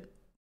 tough shit.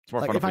 It's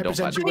more Like fun if if we I don't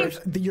present find you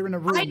it. where you're in a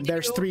room,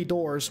 there's do. 3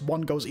 doors.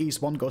 One goes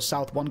east, one goes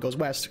south, one goes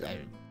west.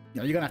 You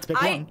know, you're gonna have to pick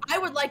one. I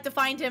would like to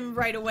find him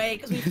right away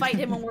because we fight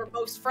him when we're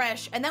most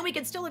fresh, and then we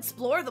can still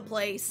explore the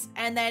place.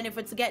 And then if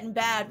it's getting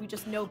bad, we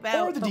just nope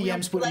out. Or the but we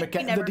DM's don't- put like, we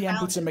the never DM found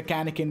puts a it.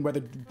 mechanic in where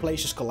the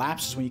place just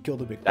collapses when you kill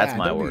the big That's bad.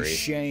 my That'd be a worry.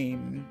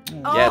 shame.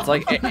 Oh. Yeah, it's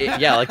like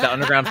yeah, like the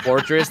underground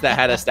fortress that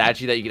had a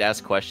statue that you could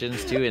ask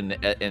questions to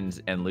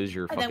and lose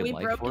your And then fucking we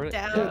life broke for it it.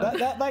 down.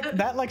 Dude,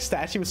 that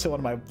statue was still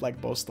one of my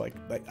most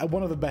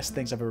one of the best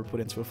things I've ever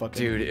put into a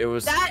fucking. Dude, it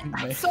was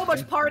That so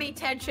much party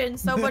tension,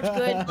 so much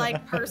good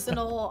like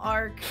personal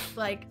arc,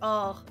 like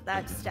oh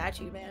that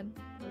statue, man.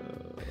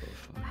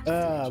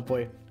 Oh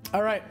boy.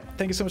 All right.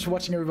 Thank you so much for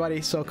watching,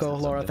 everybody. Soko,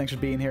 Laura, thanks for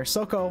being here.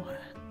 Soko,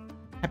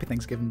 happy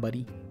Thanksgiving,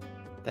 buddy.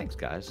 Thanks,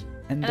 guys.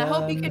 And I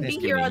hope you can be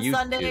here Thanksgiving, on you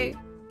Sunday. too.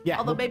 Yeah.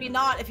 Although maybe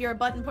not if you're a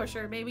button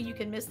pusher. Maybe you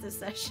can miss this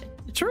session.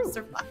 True.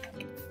 Survive.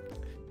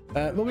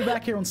 We'll be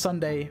back here on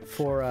Sunday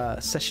for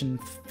session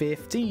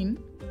 15.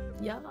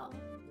 Yeah.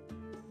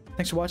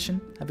 Thanks for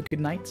watching. Have a good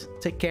night.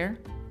 Take care.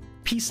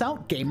 Peace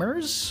out,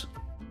 gamers.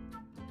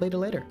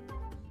 Later.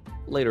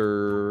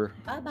 Later.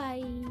 Bye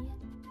bye.